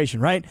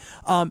situation, right?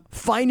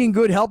 Finding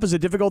good help is a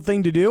difficult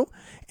thing to do.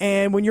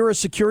 And when you're a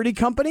security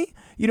company,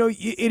 you know,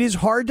 it is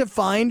hard to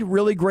find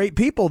really great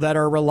people that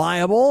are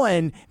reliable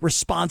and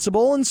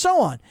responsible and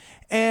so on.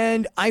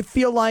 And I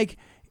feel like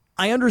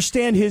I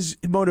understand his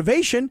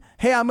motivation.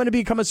 Hey, I'm going to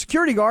become a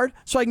security guard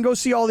so I can go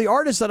see all the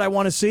artists that I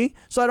want to see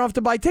so I don't have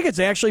to buy tickets.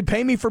 They actually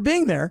pay me for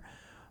being there.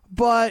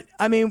 But,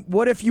 I mean,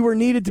 what if you were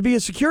needed to be a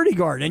security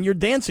guard and you're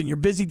dancing? You're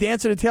busy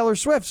dancing to Taylor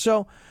Swift.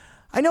 So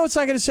I know it's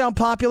not going to sound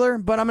popular,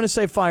 but I'm going to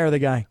say fire the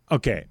guy.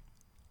 Okay.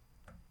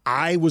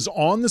 I was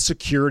on the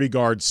security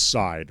guard's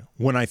side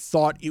when I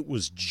thought it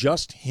was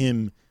just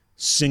him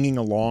singing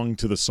along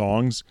to the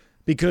songs,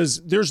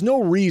 because there's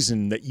no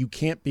reason that you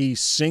can't be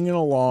singing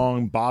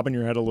along, bobbing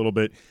your head a little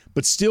bit,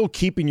 but still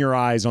keeping your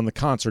eyes on the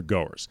concert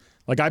goers.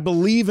 Like, I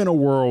believe in a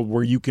world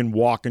where you can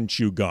walk and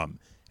chew gum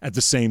at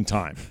the same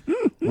time.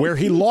 Where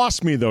he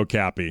lost me, though,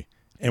 Cappy,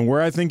 and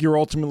where I think you're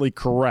ultimately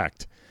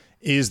correct,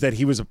 is that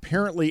he was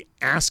apparently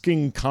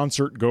asking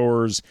concert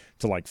goers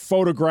to like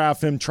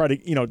photograph him, try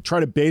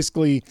to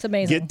basically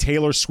get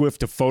Taylor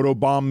Swift to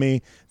photobomb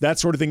me, that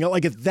sort of thing.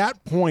 Like, at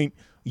that point,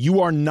 you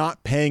are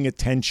not paying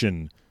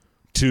attention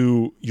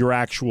to your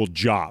actual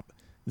job.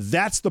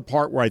 That's the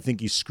part where I think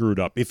he screwed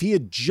up. If he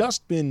had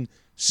just been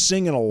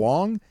singing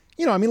along,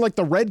 like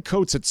the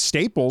Redcoats at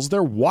Staples,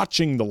 they're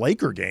watching the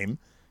Laker game.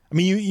 I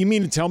mean, you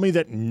mean to tell me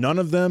that none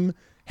of them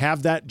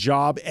have that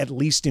job, at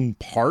least in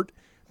part,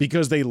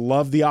 because they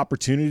love the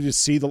opportunity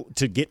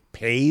to get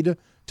paid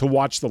to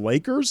watch the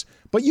Lakers?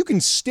 But you can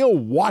still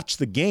watch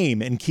the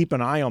game and keep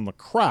an eye on the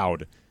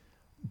crowd.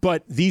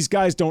 But these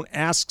guys don't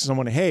ask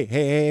someone,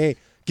 hey,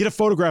 get a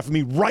photograph of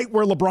me right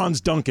where LeBron's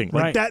dunking.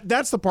 Like, right.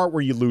 That's the part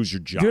where you lose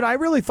your job. Dude, I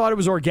really thought it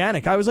was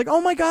organic. I was like, oh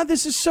my God,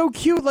 this is so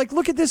cute. Like,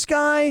 look at this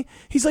guy.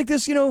 He's like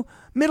this,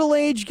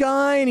 middle-aged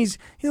guy, and he's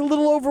a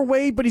little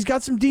overweight, but he's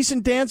got some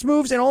decent dance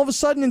moves. And all of a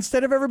sudden,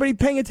 instead of everybody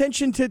paying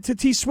attention to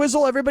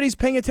T-Swizzle, everybody's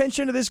paying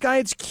attention to this guy.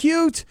 It's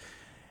cute.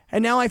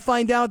 And now I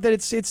find out that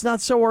it's not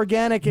so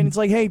organic, and it's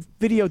like, hey,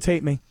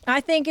 videotape me.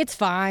 I think it's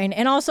fine.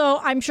 And also,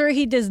 I'm sure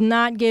he does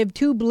not give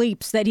two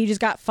bleeps that he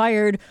just got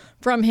fired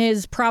from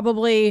his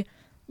probably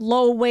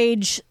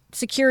low-wage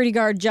security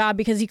guard job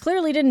because he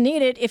clearly didn't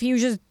need it if he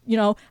was just, the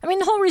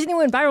whole reason he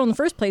went viral in the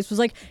first place was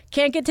like,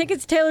 can't get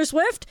tickets to Taylor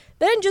Swift,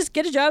 then just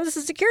get a job as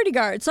a security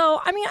guard.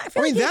 So, I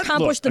feel like he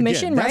accomplished the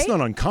mission, right? That's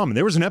not uncommon.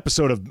 There was an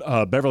episode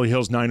of Beverly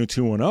Hills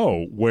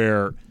 90210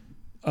 where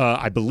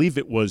I believe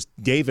it was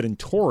David and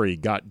Tori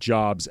got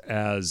jobs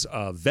as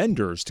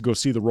vendors to go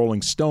see the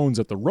Rolling Stones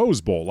at the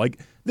Rose Bowl. Like,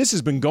 this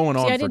has been going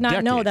on for decades. I did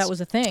not know that was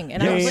a thing.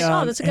 And I was like,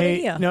 oh, that's a good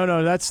idea.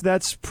 No,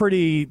 that's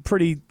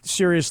pretty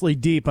seriously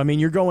deep. I mean,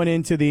 you're going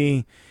into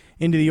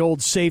the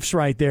old safes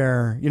right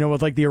there,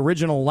 with like the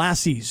original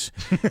Lassies.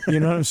 You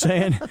know what I'm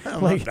saying?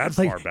 Not that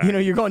far back.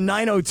 You're going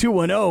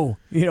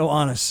 90210,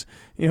 on us.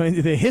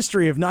 Into the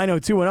history of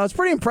 90210. It's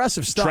pretty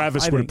impressive stuff.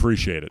 Travis would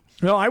appreciate it.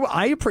 No,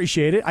 I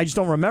appreciate it. I just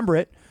don't remember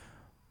it.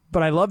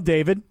 But I love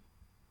David.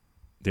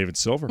 David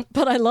Silver.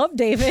 But I love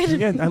David.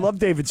 Yeah, I love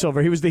David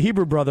Silver. He was the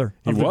Hebrew brother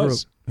of the group.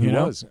 He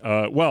was.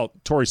 Well,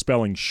 Tori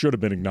Spelling should have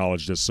been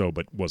acknowledged as so,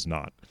 but was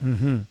not.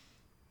 Mm-hmm.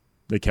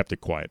 They kept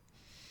it quiet.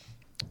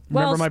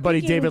 Remember my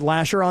buddy David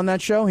Lasher on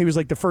that show? He was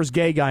like the first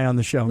gay guy on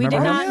the show. We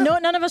Remember did him? not. No,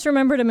 none of us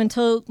remembered him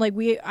until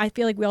I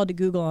feel like we all had to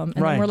Google him,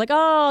 and then we're like,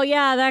 oh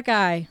yeah, that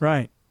guy.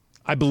 Right.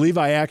 I believe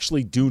I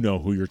actually do know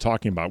who you're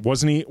talking about.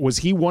 Was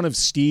he one of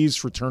Steve's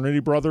fraternity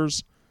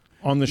brothers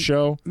on the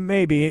show?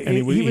 Maybe. And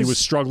he was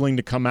struggling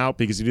to come out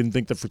because he didn't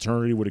think the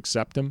fraternity would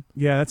accept him?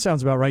 Yeah, that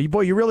sounds about right.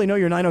 Boy, you really know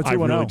your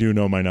 90210. I really do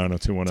know my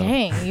 90210.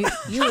 Dang,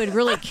 you would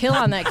really kill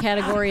on that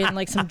category in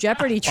like some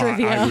Jeopardy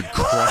trivia. I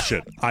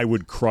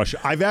would crush it.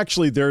 I've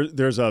actually,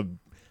 there's a,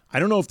 I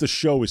don't know if the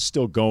show is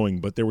still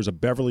going, but there was a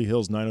Beverly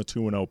Hills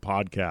 90210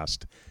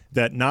 podcast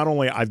that not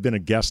only I've been a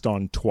guest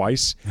on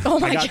twice,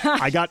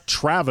 I got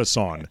Travis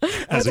on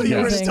as a guest. You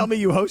were going to tell me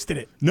you hosted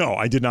it. No,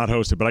 I did not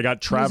host it, but I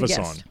got Travis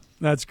on.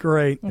 That's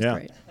great. That's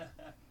great.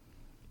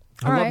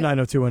 I love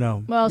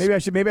 90210. Well,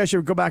 maybe I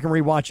should go back and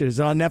rewatch it. Is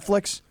it on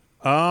Netflix?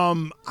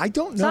 I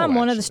don't know. It's on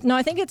one of the. No,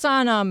 I think it's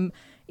on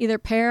either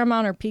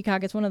Paramount or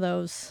Peacock. It's one of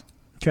those.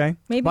 Okay.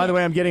 Maybe. By the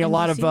way, I'm getting a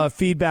lot of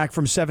feedback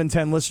from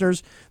 710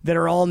 listeners that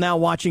are all now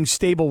watching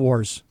Stable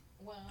Wars,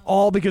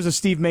 all because of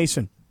Steve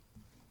Mason.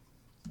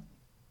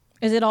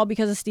 Is it all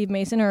because of Steve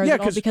Mason, or is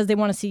it all because they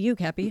want to see you,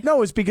 Cappy?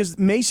 No, it's because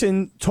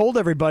Mason told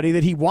everybody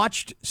that he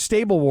watched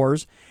Stable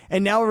Wars,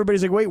 and now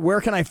everybody's like, wait,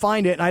 where can I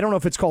find it? And I don't know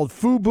if it's called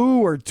Fubu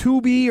or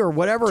Tubi or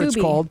whatever it's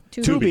called.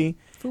 Tubi.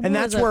 And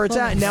that's where it's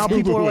at. Now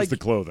people are like, the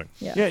clothing.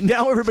 Yeah.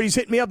 Now everybody's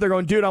hitting me up. They're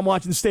going, dude, I'm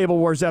watching Stable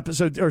Wars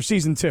episode or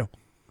season 2. And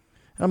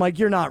I'm like,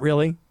 you're not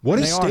really. What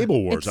is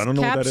Stable Wars? I don't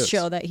know what that is. It's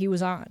Cap's show that he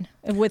was on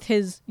with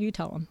his. You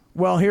tell him.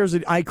 Well,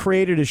 I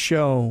created a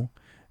show.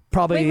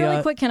 Probably. Wait,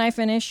 really quick, can I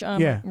finish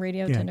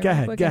Radio Tinder? Go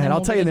ahead. Quick, Go ahead. then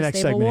I'll tell you the next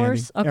Stable segment.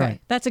 Wars? Andy. Okay,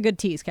 right. That's a good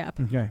tease, Cap.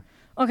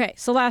 Okay.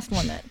 So last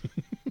one then.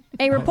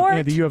 A report.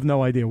 Andy, you have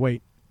no idea.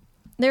 Wait.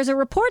 There's a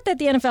report that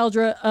the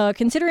NFL is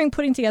considering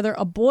putting together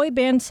a boy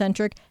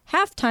band-centric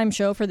halftime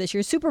show for this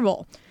year's Super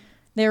Bowl.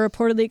 They're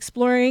reportedly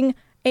exploring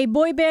a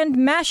boy band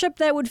mashup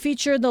that would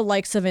feature the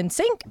likes of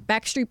NSYNC,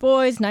 Backstreet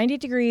Boys, 98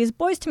 Degrees,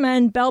 Boyz II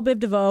Men, Belle Biv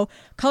DeVoe,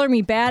 Color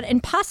Me Bad,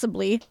 and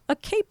possibly a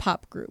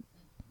K-pop group.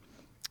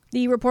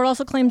 The report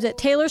also claims that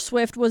Taylor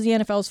Swift was the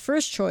NFL's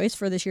first choice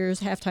for this year's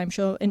halftime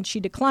show, and she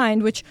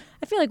declined, which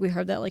I feel like we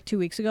heard that like 2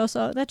 weeks ago,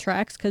 so that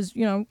tracks because,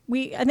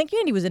 I think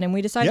Andy was in and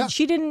we decided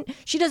she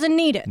doesn't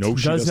need it. No,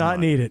 she does not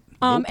need it.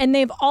 Nope. And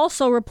they've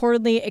also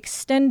reportedly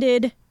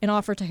extended an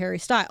offer to Harry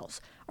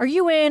Styles. Are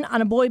you in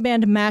on a boy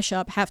band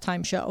mashup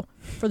halftime show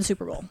for the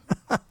Super Bowl?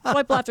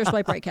 Swipe left or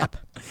swipe right, Cap?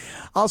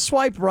 I'll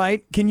swipe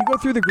right. Can you go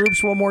through the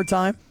groups one more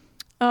time?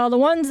 The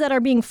ones that are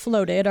being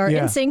floated are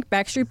NSYNC,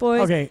 Backstreet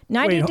Boys,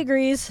 98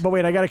 Degrees. But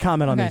wait, I got a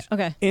comment on this.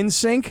 Okay.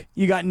 NSYNC,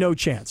 you got no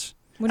chance.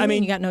 What do you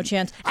mean you got no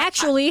chance?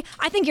 Actually,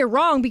 I think you're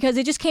wrong because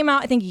it just came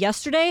out, I think,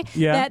 yesterday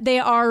that they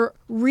are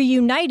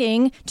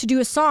reuniting to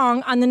do a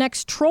song on the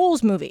next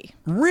Trolls movie.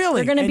 Really?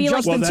 They're going to be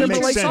like Justin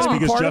Timberlake song.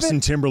 Because Justin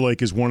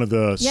Timberlake is one of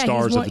the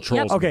stars of the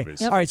Trolls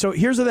movies. All right, so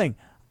here's the thing.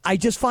 I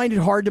just find it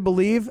hard to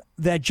believe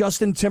that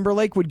Justin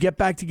Timberlake would get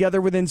back together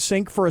with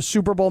NSYNC for a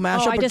Super Bowl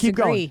mashup. I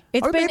disagree.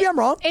 Keep going. Maybe I'm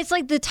wrong. It's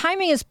like the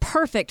timing is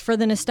perfect for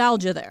the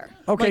nostalgia there.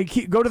 Okay,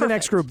 go to the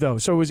next group, though.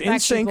 So it was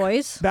NSYNC.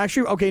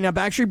 Backstreet Boys. Now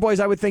Backstreet Boys,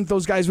 I would think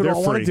those guys would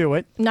all want to do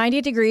it.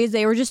 98 Degrees,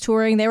 they were just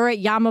touring. They were at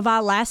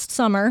Yamava last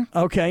summer.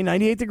 Okay,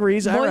 98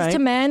 Degrees, all right. Boyz II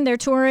Men, they're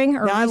touring.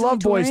 Now, I love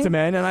Boyz II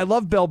Men, and I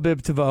love Belle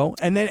Biv DeVoe.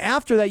 And then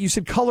after that, you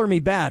said Color Me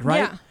Bad,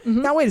 right? Yeah.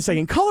 Mm-hmm. Now, wait a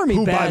second. Color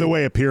Me Bad. Who, by the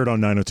way, appeared on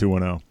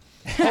 90210.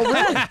 Oh,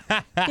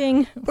 really?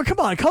 Ding. But come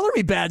on, Color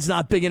Me Bad's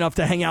not big enough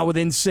to hang out with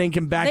NSYNC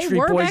and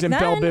Backstreet Boys and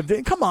Belle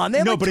Biv. Come on,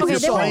 they but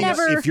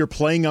if you're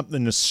playing up the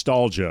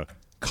nostalgia,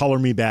 Color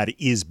Me Bad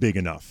is big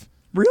enough.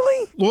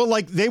 Really? Well,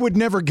 like they would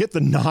never get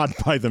the nod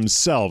by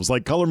themselves.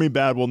 Like Color Me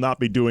Bad will not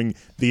be doing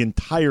the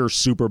entire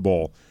Super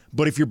Bowl.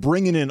 But if you're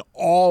bringing in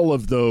all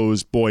of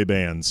those boy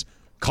bands,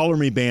 Color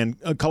Me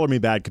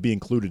Bad could be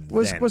included.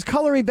 Was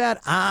Color Me Bad?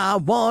 I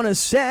wanna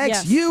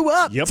sex you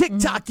up. Yep.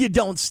 TikTok, you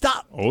don't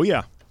stop. Oh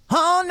yeah.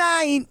 All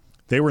night.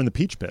 They were in the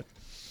Peach Pit.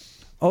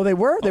 Oh, they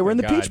were? They were in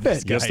the Peach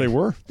Pit. Yes, they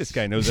were. This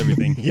guy knows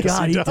everything. Yes,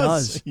 God, he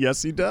does.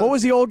 Yes, he does. What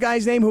was the old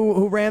guy's name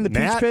who ran the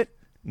Peach Pit?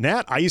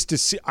 Nat, I used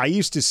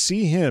to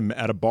see him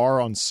at a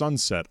bar on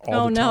Sunset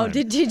all the time. Oh no!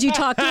 Did you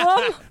talk to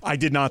him? I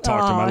did not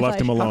talk to him. I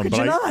left him alone. How could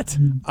you not?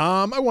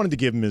 I wanted to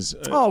give him his.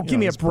 Give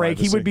me a break.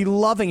 Privacy. He would be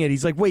loving it.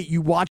 He's like, wait,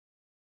 you watch?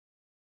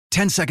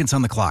 10 seconds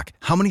on the clock.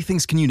 How many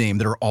things can you name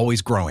that are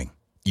always growing?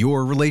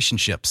 Your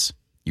relationships,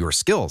 your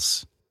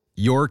skills,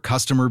 your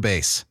customer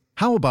base.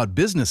 How about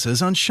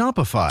businesses on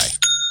Shopify?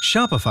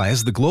 Shopify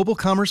is the global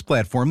commerce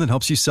platform that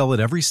helps you sell at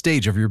every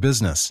stage of your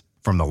business.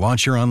 From the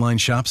launch your online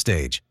shop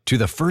stage to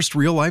the first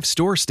real-life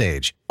store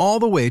stage, all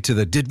the way to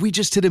the did we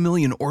just hit a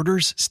million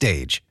orders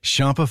stage,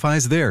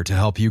 Shopify's there to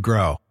help you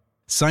grow.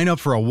 Sign up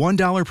for a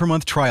 $1 per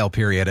month trial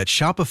period at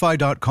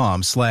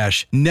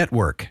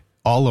shopify.com/network,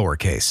 all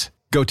lowercase.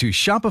 Go to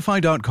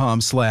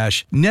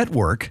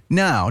shopify.com/network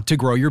now to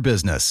grow your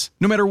business,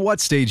 no matter what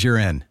stage you're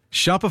in.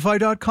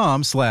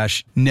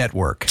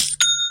 Shopify.com/network.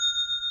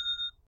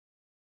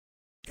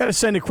 Got to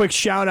send a quick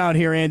shout out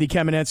here, Andy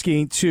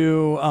Kamenetsky,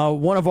 to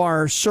one of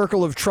our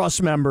Circle of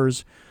Trust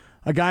members,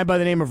 a guy by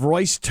the name of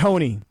Royce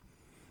Toney.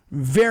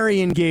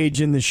 Very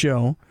engaged in the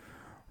show.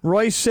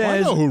 Royce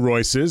says, I know who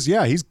Royce is.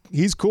 Yeah,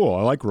 he's cool.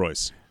 I like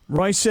Royce.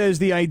 Royce says,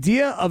 the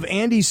idea of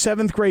Andy's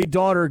 7th grade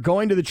daughter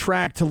going to the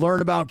track to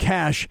learn about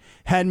cash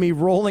had me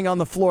rolling on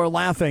the floor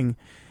laughing.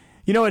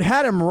 You know, it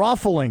had him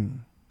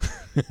ruffling.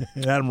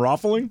 It had him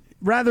ruffling?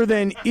 Rather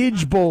than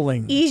Ige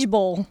bowling. Ige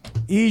bowl.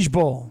 Ige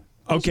bowl.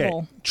 Okay,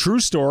 true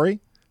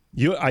story.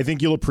 I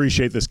think you'll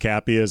appreciate this,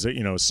 Cappy, as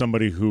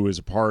somebody who is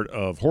a part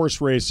of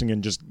horse racing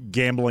and just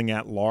gambling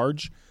at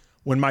large.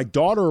 When my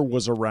daughter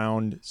was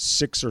around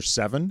 6 or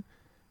 7,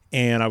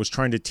 and I was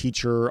trying to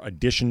teach her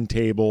addition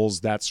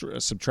tables,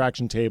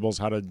 subtraction tables,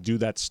 how to do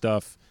that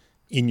stuff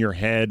in your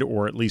head,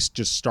 or at least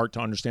just start to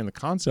understand the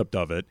concept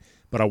of it,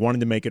 but I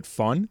wanted to make it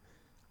fun,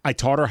 I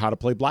taught her how to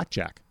play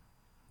blackjack.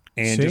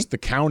 And just the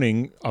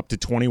counting up to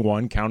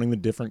 21, counting the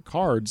different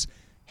cards,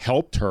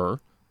 helped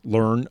her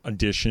learn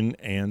addition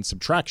and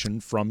subtraction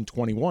from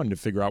 21 to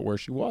figure out where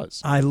she was.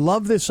 I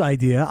love this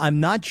idea. I'm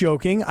not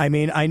joking. I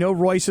mean, I know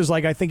Royce is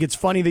like, I think it's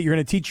funny that you're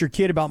going to teach your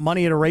kid about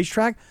money at a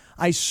racetrack.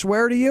 I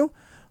swear to you,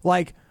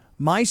 like,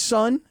 my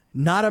son,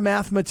 not a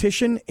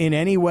mathematician in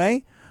any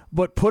way,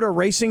 but put a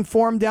racing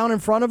form down in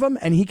front of him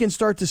and he can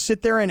start to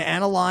sit there and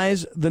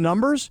analyze the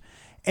numbers.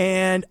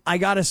 And I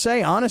got to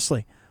say,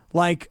 honestly,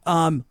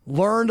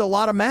 learned a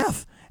lot of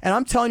math. And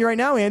I'm telling you right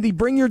now, Andy,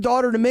 bring your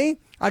daughter to me.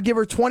 I'll give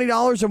her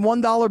 $20 and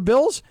 $1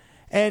 bills,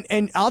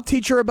 and I'll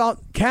teach her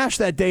about cash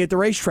that day at the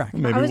racetrack.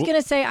 I was going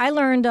to say, I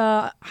learned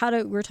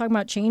we were talking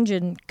about change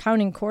and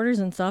counting quarters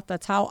and stuff.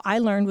 That's how I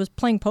learned, was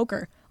playing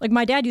poker. Like,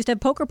 my dad used to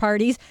have poker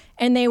parties,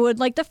 and they would,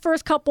 the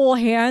first couple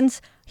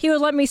hands, he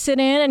would let me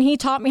sit in, and he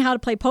taught me how to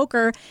play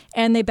poker,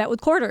 and they bet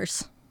with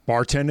quarters.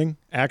 Bartending,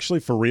 actually,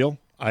 for real,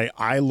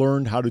 I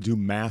learned how to do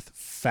math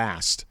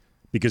fast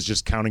because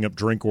just counting up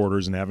drink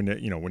orders and having to,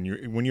 when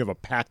you have a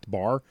packed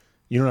bar,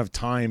 you don't have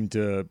time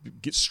to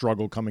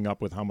struggle coming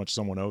up with how much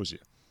someone owes you.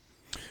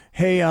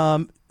 Hey,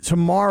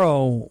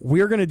 tomorrow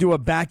we're going to do a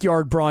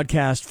backyard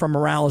broadcast from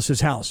Morales'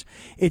 house.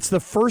 It's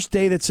the first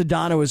day that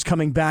Sedano is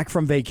coming back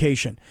from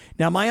vacation.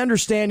 Now, my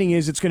understanding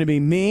is it's going to be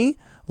me,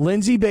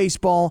 Lindsay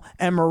Baseball,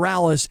 and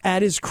Morales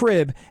at his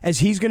crib as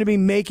he's going to be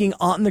making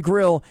on the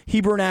grill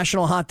Hebrew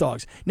National hot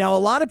dogs. Now, a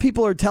lot of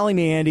people are telling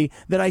me, Andy,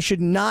 that I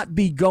should not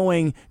be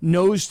going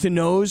nose to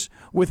nose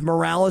with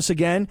Morales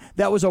again.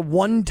 That was a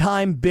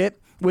one-time bit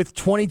with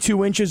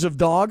 22 inches of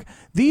dog.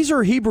 These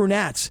are Hebrew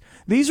Nats.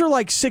 These are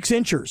like 6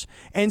 inchers.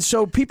 And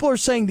so people are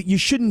saying that you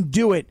shouldn't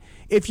do it.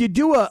 If you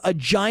do a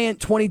giant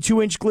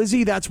 22-inch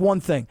glizzy, that's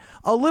one thing.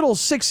 A little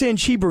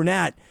 6-inch Hebrew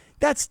Nat,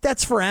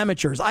 that's for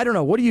amateurs. I don't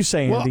know. What are you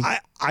saying, Andy? Well,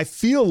 I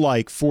feel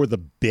like for the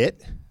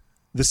bit,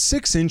 the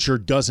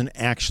 6-incher doesn't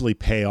actually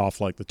pay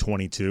off like the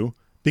 22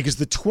 because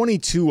the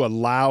 22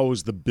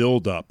 allows the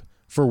buildup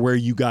for where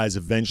you guys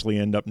eventually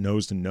end up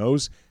nose to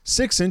nose.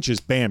 6 inches,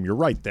 bam, you're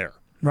right there.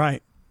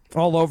 Right.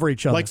 All over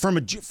each other. Like from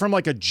a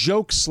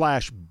joke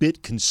 /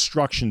 bit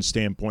construction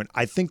standpoint,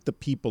 I think the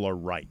people are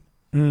right.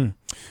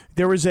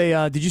 There was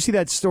did you see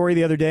that story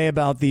the other day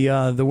about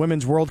the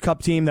Women's World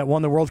Cup team that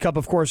won the World Cup?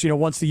 Of course,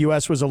 once the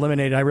U.S. was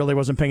eliminated, I really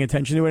wasn't paying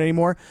attention to it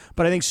anymore.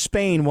 But I think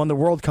Spain won the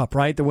World Cup,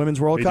 right? The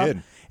Women's World Cup.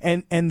 Did.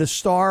 And the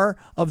star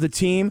of the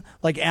team,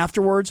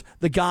 afterwards,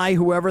 the guy,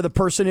 whoever the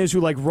person is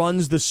who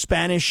runs the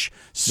Spanish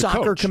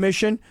soccer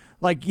commission,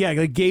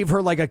 gave her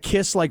a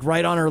kiss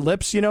right on her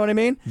lips, you know what I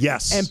mean?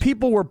 Yes. And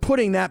people were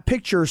putting that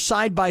picture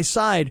side by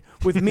side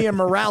with Mia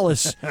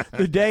Morales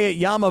the day at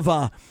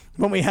Yamava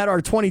when we had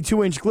our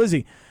 22-inch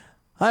glizzy.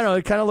 I don't know,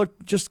 it kind of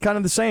looked just kind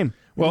of the same.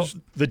 Well,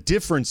 the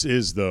difference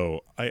is,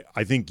 though,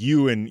 I think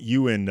you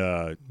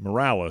and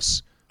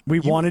Morales, we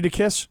wanted to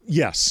kiss?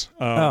 Yes.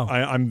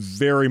 I'm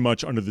very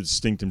much under the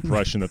distinct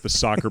impression that the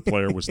soccer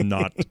player was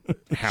not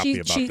happy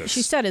about this.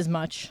 She said as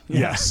much.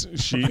 Yes.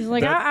 She's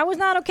like, I was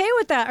not okay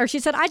with that. Or she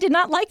said, I did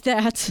not like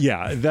that.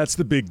 Yeah, that's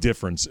the big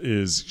difference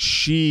is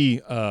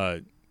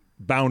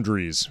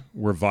boundaries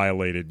were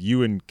violated.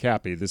 You and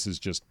Cappy, this is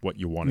just what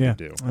you wanted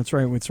to do. That's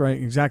right. That's right.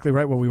 Exactly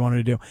right what we wanted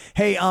to do.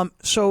 Hey,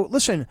 so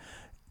listen,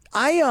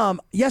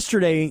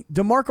 yesterday,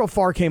 DeMarco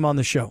Farr came on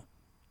the show.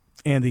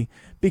 Andy,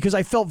 because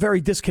I felt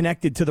very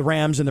disconnected to the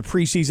Rams in the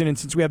preseason, and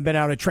since we haven't been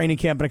out at training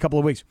camp in a couple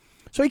of weeks.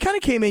 So he kind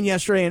of came in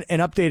yesterday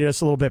and updated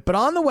us a little bit. But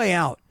on the way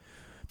out,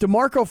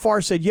 DeMarco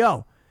Farr said,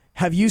 yo,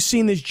 have you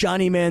seen this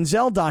Johnny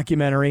Manziel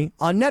documentary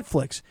on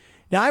Netflix?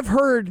 Now, I've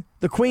heard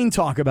the Queen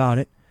talk about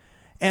it,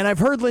 and I've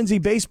heard Lindsay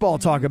Baseball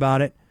talk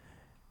about it.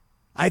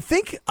 I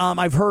think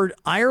I've heard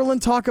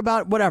Ireland talk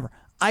about it, whatever.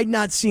 I'd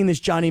not seen this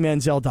Johnny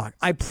Manziel doc.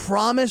 I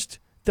promised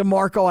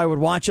DeMarco I would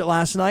watch it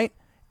last night,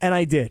 and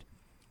I did.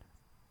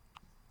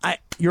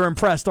 You're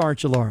impressed,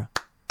 aren't you, Laura?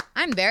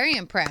 I'm very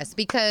impressed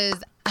because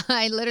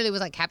I literally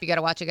was like, Cap, you got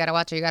to watch it, you got to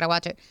watch it, you got to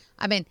watch it.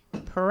 I've been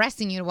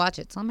pressing you to watch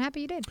it, so I'm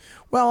happy you did.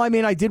 Well, I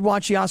mean, I did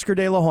watch the Oscar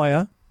de la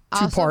Hoya.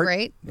 Also Two-part.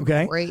 great.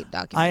 Okay. Great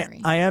documentary.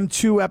 I am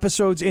 2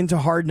 episodes into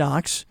Hard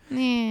Knocks,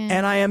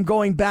 and I am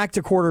going back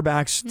to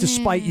quarterbacks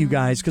despite you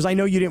guys because I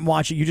know you didn't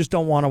watch it. You just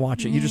don't want to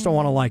watch it. You just don't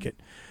want to like it.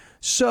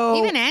 So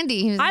even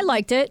Andy, I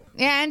liked it.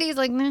 Yeah, Andy's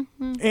like, nah.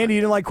 Andy,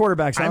 you didn't like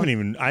quarterbacks. Huh?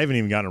 I haven't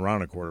even gotten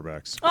around to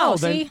quarterbacks. Oh,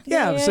 then, see?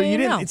 yeah. So you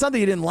didn't. know. It's not that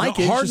you didn't like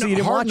it. It's Hard, just that you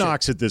didn't Hard watch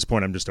Knocks at this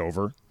point, I'm just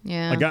over.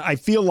 Yeah. Like I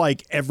feel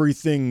like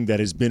everything that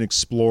has been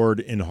explored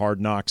in Hard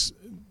Knocks,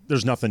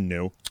 there's nothing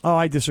new. Oh,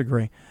 I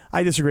disagree.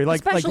 Like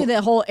Especially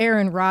the whole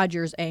Aaron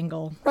Rodgers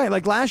angle. Right,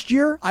 like last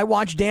year, I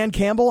watched Dan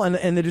Campbell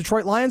and the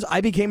Detroit Lions. I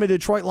became a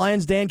Detroit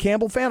Lions Dan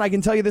Campbell fan. I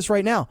can tell you this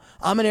right now.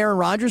 I'm an Aaron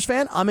Rodgers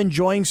fan. I'm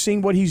enjoying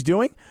seeing what he's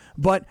doing.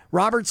 But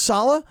Robert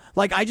Saleh,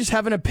 like I just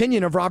have an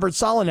opinion of Robert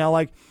Saleh now.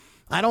 Like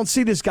I don't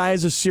see this guy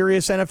as a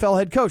serious NFL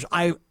head coach.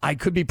 I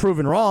could be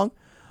proven wrong,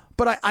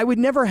 but I would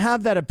never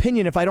have that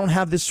opinion if I don't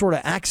have this sort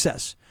of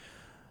access.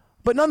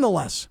 But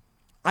nonetheless,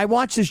 I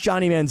watched this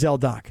Johnny Manziel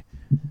doc.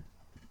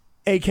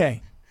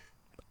 AK,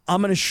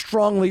 I'm going to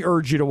strongly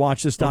urge you to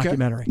watch this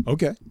documentary.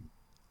 Okay.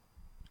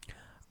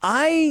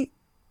 I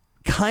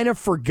kind of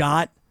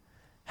forgot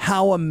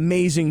how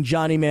amazing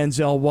Johnny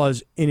Manziel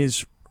was in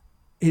his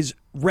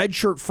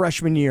redshirt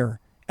freshman year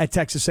at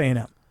Texas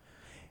A&M.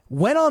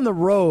 Went on the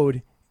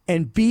road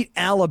and beat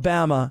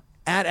Alabama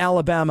at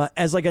Alabama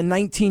as like a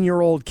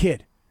 19-year-old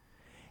kid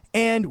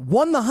and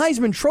won the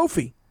Heisman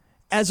Trophy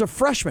as a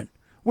freshman,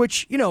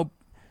 which, you know,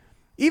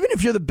 even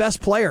if you're the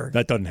best player.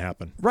 That doesn't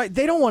happen. Right.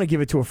 They don't want to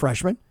give it to a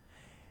freshman.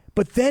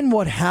 But then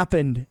what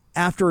happened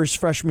after his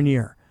freshman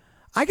year?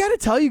 I got to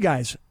tell you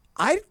guys,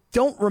 I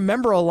don't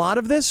remember a lot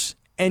of this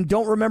and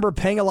don't remember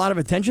paying a lot of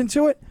attention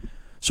to it.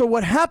 So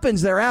what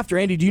happens thereafter?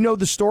 Andy, do you know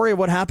the story of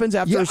what happens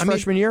after his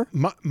freshman year?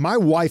 My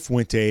wife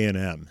went to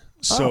A&M.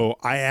 So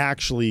I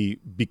actually,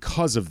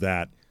 because of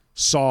that,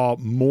 saw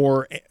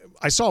more.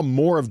 I saw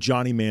more of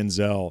Johnny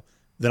Manziel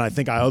than I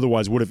think I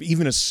otherwise would have,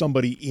 even as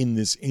somebody in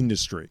this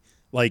industry.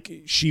 Like,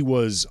 she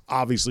was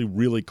obviously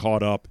really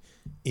caught up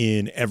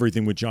in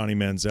everything with Johnny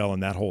Manziel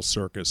and that whole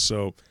circus.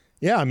 So,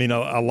 yeah, I mean,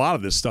 a lot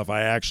of this stuff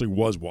I actually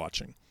was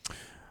watching.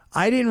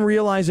 I didn't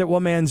realize that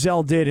what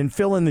Manziel did, and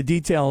fill in the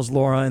details,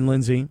 Laura and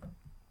Lindsay,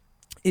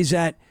 is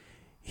that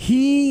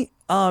he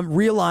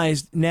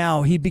realized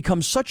now he'd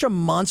become such a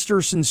monster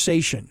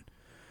sensation.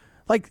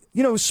 Like,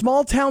 you know,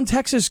 small town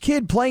Texas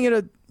kid playing at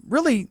a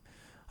really,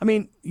 I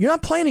mean, you're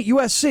not playing at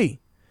USC.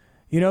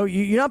 You know,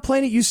 you're not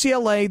playing at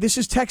UCLA. This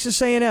is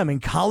Texas A&M in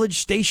College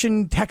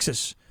Station,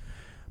 Texas.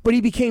 But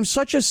he became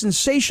such a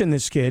sensation,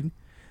 this kid,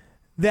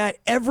 that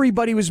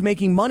everybody was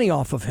making money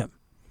off of him.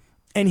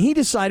 And he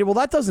decided, well,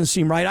 that doesn't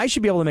seem right. I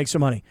should be able to make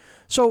some money.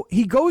 So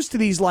he goes to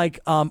these like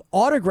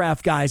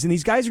autograph guys, and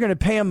these guys are going to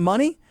pay him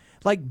money,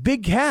 like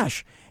big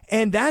cash.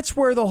 And that's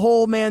where the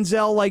whole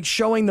Manziel like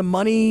showing the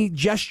money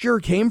gesture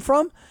came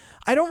from.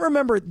 I don't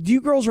remember. Do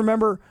you girls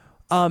remember?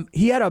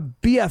 He had a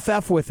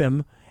BFF with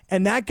him,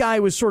 and that guy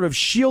was sort of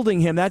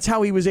shielding him. That's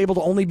how he was able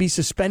to only be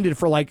suspended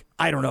for like,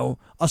 I don't know,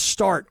 a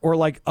start or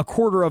like a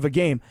quarter of a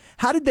game.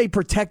 How did they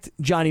protect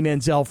Johnny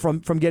Manziel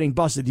from getting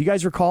busted? Do you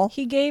guys recall?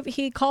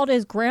 He called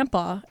his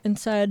grandpa and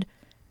said,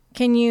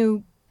 can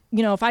you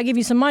know, if I give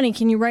you some money,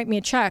 can you write me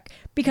a check?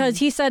 Because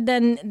he said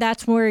then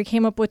that's where he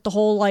came up with the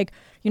whole, like,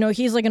 you know,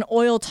 he's like an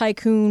oil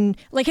tycoon.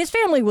 Like, his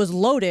family was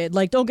loaded,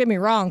 like, don't get me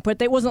wrong,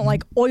 but it wasn't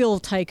like oil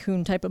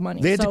tycoon type of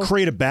money. They had to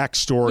create a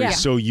backstory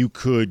so you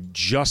could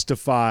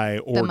justify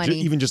or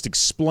even just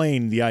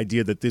explain the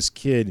idea that this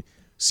kid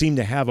seemed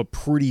to have a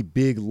pretty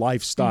big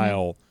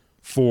lifestyle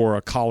for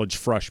a college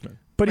freshman.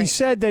 But he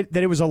said that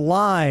it was a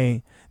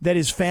lie that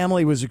his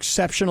family was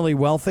exceptionally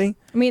wealthy.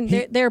 I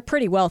mean, they're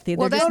pretty wealthy.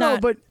 Well, they're just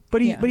not.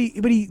 But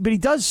he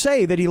does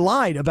say that he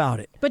lied about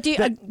it. But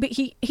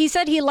he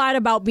said he lied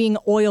about being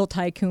oil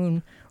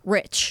tycoon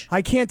rich.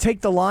 I can't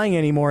take the lying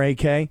anymore,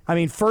 AK. I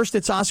mean, first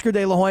it's Oscar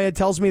de la Hoya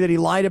tells me that he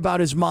lied about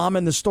his mom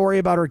and the story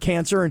about her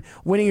cancer and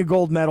winning a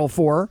gold medal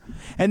for her.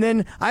 And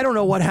then I don't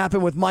know what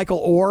happened with Michael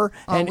Orr.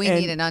 We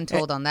need an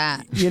untold on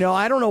that. You know,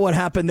 I don't know what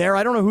happened there.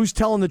 I don't know who's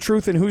telling the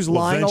truth and who's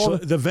lying.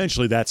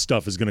 Eventually that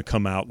stuff is going to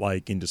come out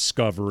like in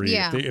Discovery.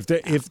 Yeah.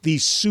 If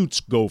these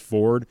suits go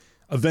forward,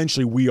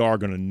 eventually we are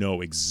going to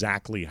know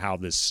exactly how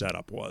this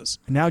setup was.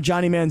 Now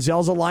Johnny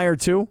Manziel's a liar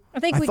too? I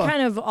think we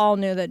kind of all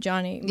knew that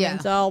Johnny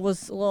Manziel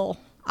was a little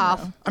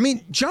off. I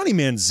mean, Johnny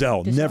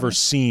Manziel never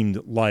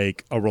seemed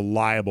like a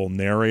reliable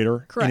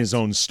narrator in his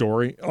own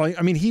story.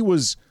 I mean, he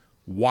was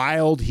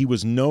wild. He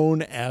was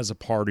known as a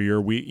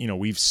partier.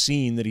 We've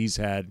seen that he's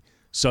had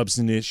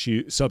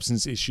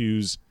substance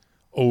issues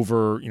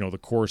over, the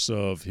course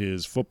of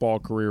his football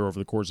career, over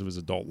the course of his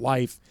adult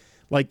life.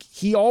 Like,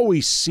 he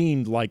always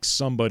seemed like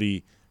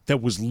somebody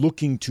that was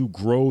looking to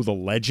grow the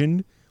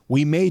legend.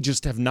 We may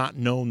just have not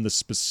known the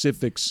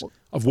specifics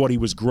of what he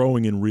was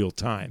growing in real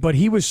time. But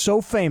he was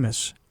so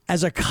famous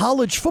as a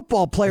college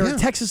football player at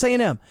Texas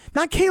A&M.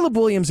 Not Caleb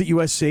Williams at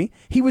USC.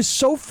 He was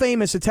so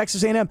famous at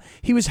Texas A&M.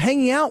 He was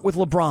hanging out with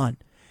LeBron.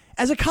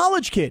 As a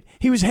college kid,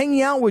 he was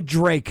hanging out with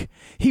Drake.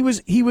 He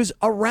was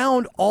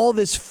around all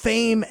this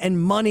fame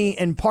and money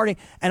and partying.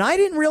 And I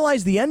didn't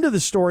realize the end of the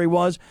story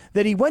was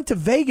that he went to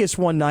Vegas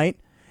one night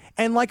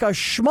and like a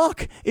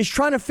schmuck is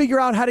trying to figure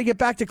out how to get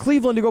back to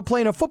Cleveland to go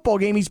play in a football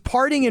game. He's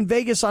partying in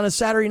Vegas on a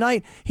Saturday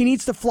night. He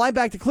needs to fly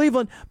back to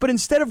Cleveland, but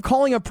instead of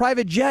calling a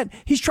private jet,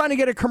 he's trying to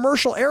get a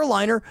commercial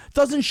airliner,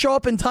 doesn't show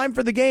up in time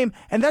for the game,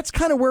 and that's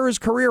kind of where his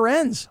career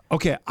ends.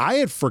 Okay, I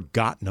had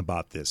forgotten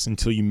about this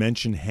until you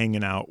mentioned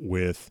hanging out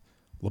with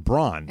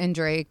LeBron. And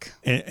Drake.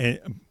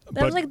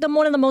 That was like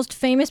one of the most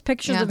famous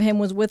pictures of him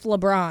was with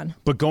LeBron.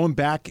 But going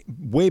back,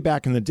 way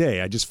back in the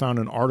day, I just found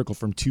an article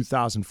from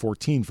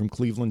 2014 from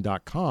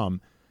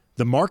Cleveland.com.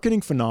 The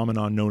marketing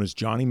phenomenon known as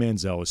Johnny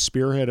Manziel is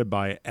spearheaded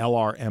by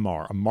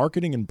LRMR, a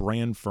marketing and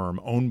brand firm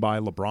owned by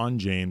LeBron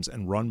James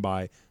and run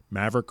by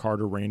Maverick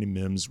Carter, Randy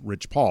Mims,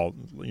 Rich Paul.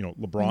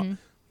 LeBron,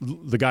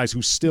 the guys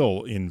who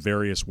still in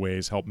various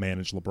ways help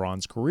manage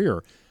LeBron's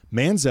career.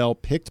 Manziel,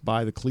 picked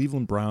by the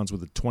Cleveland Browns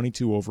with a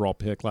 22 overall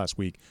pick last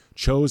week,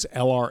 chose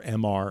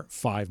LRMR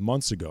 5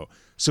 months ago.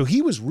 So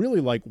he was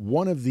really like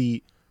one of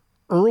the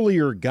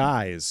earlier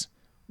guys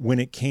when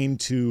it came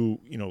to,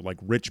 like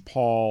Rich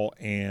Paul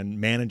and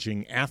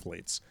managing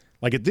athletes.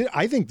 Like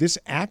I think this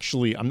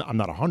actually, I'm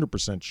not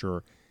 100%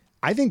 sure.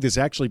 I think this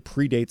actually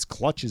predates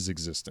Clutch's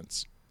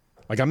existence.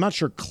 Like, I'm not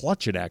sure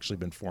Clutch had actually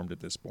been formed at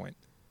this point.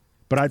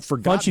 But I'd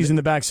forgotten. Bunchy's in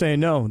the back saying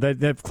no,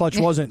 that Clutch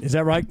wasn't. Is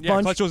that right, Yeah,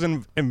 Bunch? Clutch was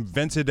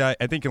invented, I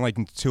think,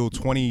 until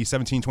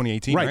 2017,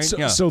 2018, right?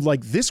 So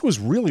like this was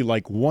really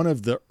like one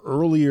of the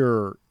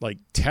earlier like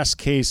test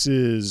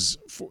cases.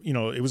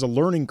 It was a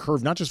learning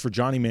curve, not just for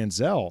Johnny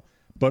Manziel,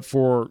 but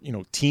for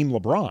Team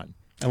LeBron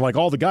and like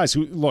all the guys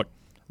who look.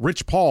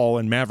 Rich Paul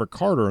and Maverick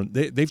Carter,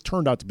 they've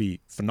turned out to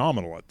be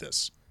phenomenal at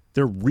this.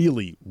 They're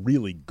really,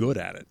 really good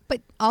at it.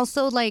 But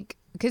also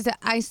because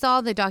I saw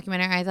the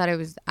documentary,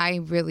 I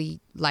really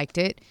liked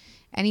it.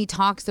 And he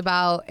talks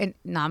about, and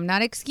I'm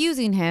not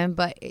excusing him,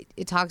 but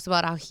it talks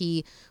about how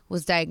he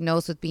was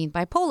diagnosed with being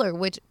bipolar,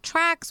 which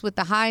tracks with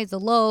the highs, the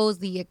lows,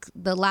 the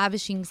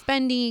lavishing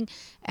spending,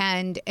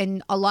 and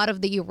a lot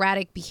of the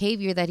erratic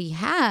behavior that he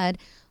had.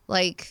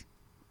 Like,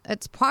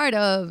 it's part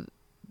of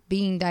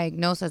being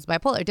diagnosed as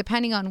bipolar,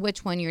 depending on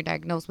which one you're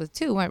diagnosed with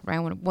too, right?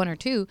 One or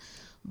two.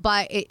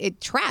 But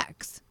it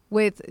tracks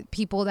with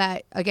people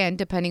that, again,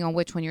 depending on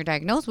which one you're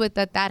diagnosed with,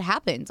 that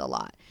happens a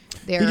lot.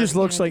 He just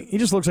looks like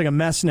a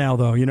mess now,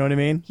 though. You know what I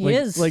mean? He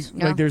is. Like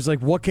there's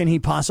like, what can he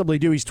possibly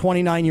do? He's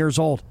 29 years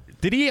old.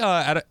 Did he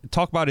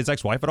talk about his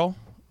ex-wife at all?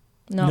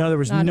 No, there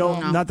was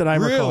not that I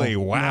recall. Really?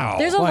 Wow.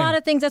 There's a lot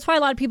of things. That's why a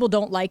lot of people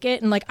don't like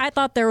it. And like I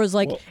thought there was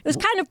it was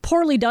kind of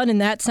poorly done in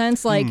that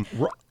sense. Like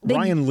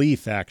Ryan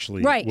Leaf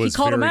actually was he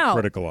called him very out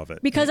critical of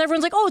it. because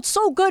everyone's like, oh, it's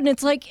so good. And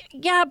it's like,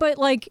 yeah, but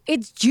like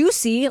it's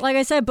juicy, like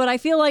I said. But I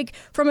feel like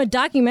from a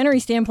documentary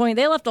standpoint,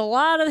 they left a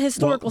lot of the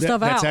historical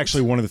stuff out. That's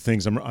actually one of the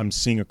things I'm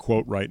seeing a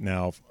quote right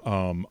now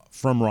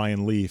from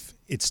Ryan Leaf.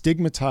 It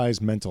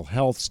stigmatized mental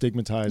health,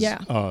 stigmatized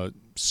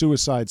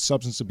suicide,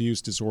 substance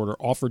abuse disorder,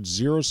 offered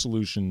zero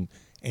solution,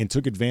 and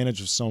took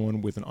advantage of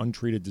someone with an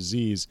untreated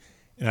disease.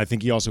 And I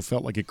think he also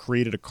felt like it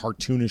created a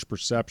cartoonish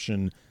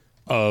perception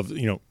of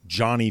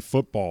Johnny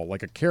Football,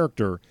 like a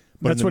character.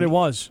 But that's what it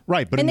was,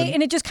 right? But and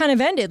it just kind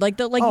of ended,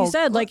 you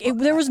said,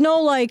 there was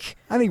no like.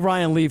 I think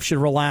Ryan Leaf should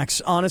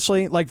relax.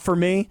 Honestly, like for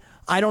me,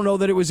 I don't know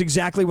that it was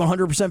exactly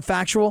 100%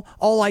 factual.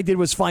 All I did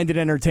was find it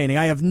entertaining.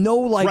 I have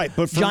no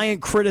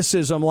giant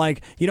criticism.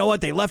 Like, you know what?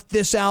 They left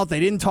this out.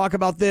 They didn't talk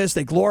about this.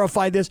 They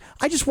glorified this.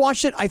 I just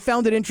watched it. I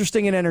found it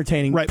interesting and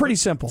entertaining. Right. Pretty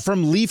simple.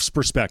 From Leaf's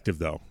perspective,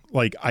 though,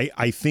 like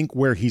I think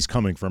where he's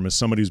coming from is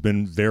somebody who's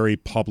been very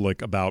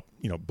public about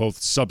both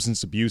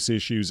substance abuse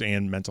issues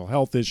and mental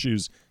health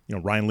issues.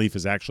 Ryan Leaf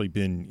has actually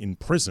been in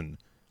prison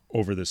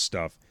over this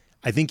stuff.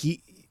 I think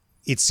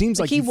it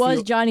seems like he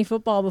was Johnny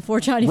Football before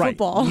Johnny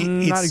Football.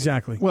 Not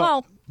exactly.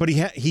 Well, but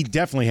he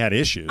definitely had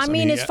issues. I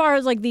mean, as far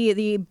as like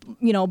the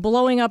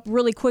blowing up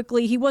really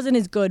quickly, he wasn't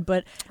as good.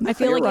 But I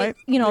feel like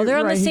they're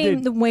on the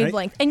same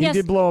wavelength. And he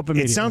did blow up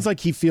immediately. It sounds like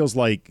he feels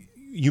like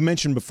you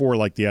mentioned before,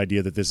 like the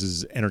idea that this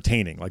is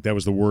entertaining. Like that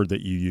was the word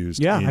that you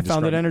used. Yeah, I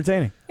found it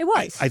entertaining. It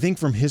was. I think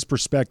from his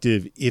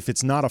perspective, if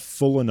it's not a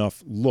full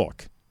enough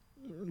look,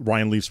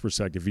 Ryan Leaf's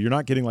perspective, you're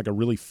not getting like a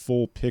really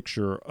full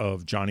picture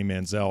of Johnny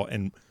Manziel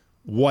and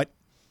what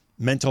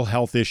mental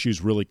health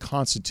issues really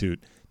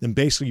constitute, then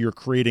basically you're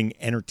creating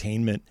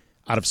entertainment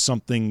out of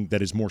something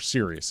that is more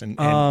serious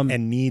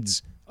and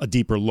needs a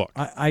deeper look.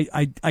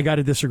 I got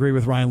to disagree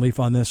with Ryan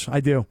Leaf on this. I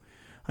do.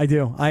 I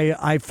do.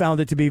 I found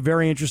it to be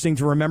very interesting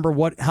to remember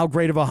how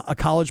great of a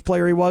college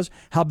player he was,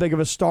 how big of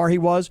a star he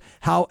was,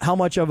 how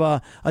much of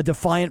a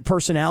defiant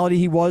personality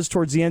he was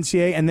towards the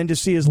NCAA, and then to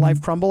see his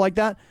life crumble like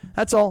that.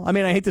 That's all. I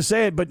mean, I hate to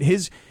say it, but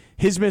his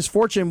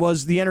misfortune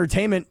was the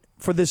entertainment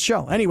for this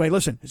show. Anyway,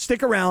 listen,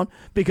 stick around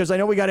because I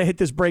know we got to hit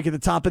this break at the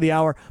top of the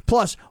hour.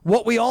 Plus,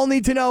 what we all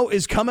need to know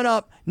is coming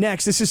up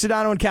next. This is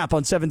Sedano and Cap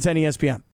on 710 ESPN.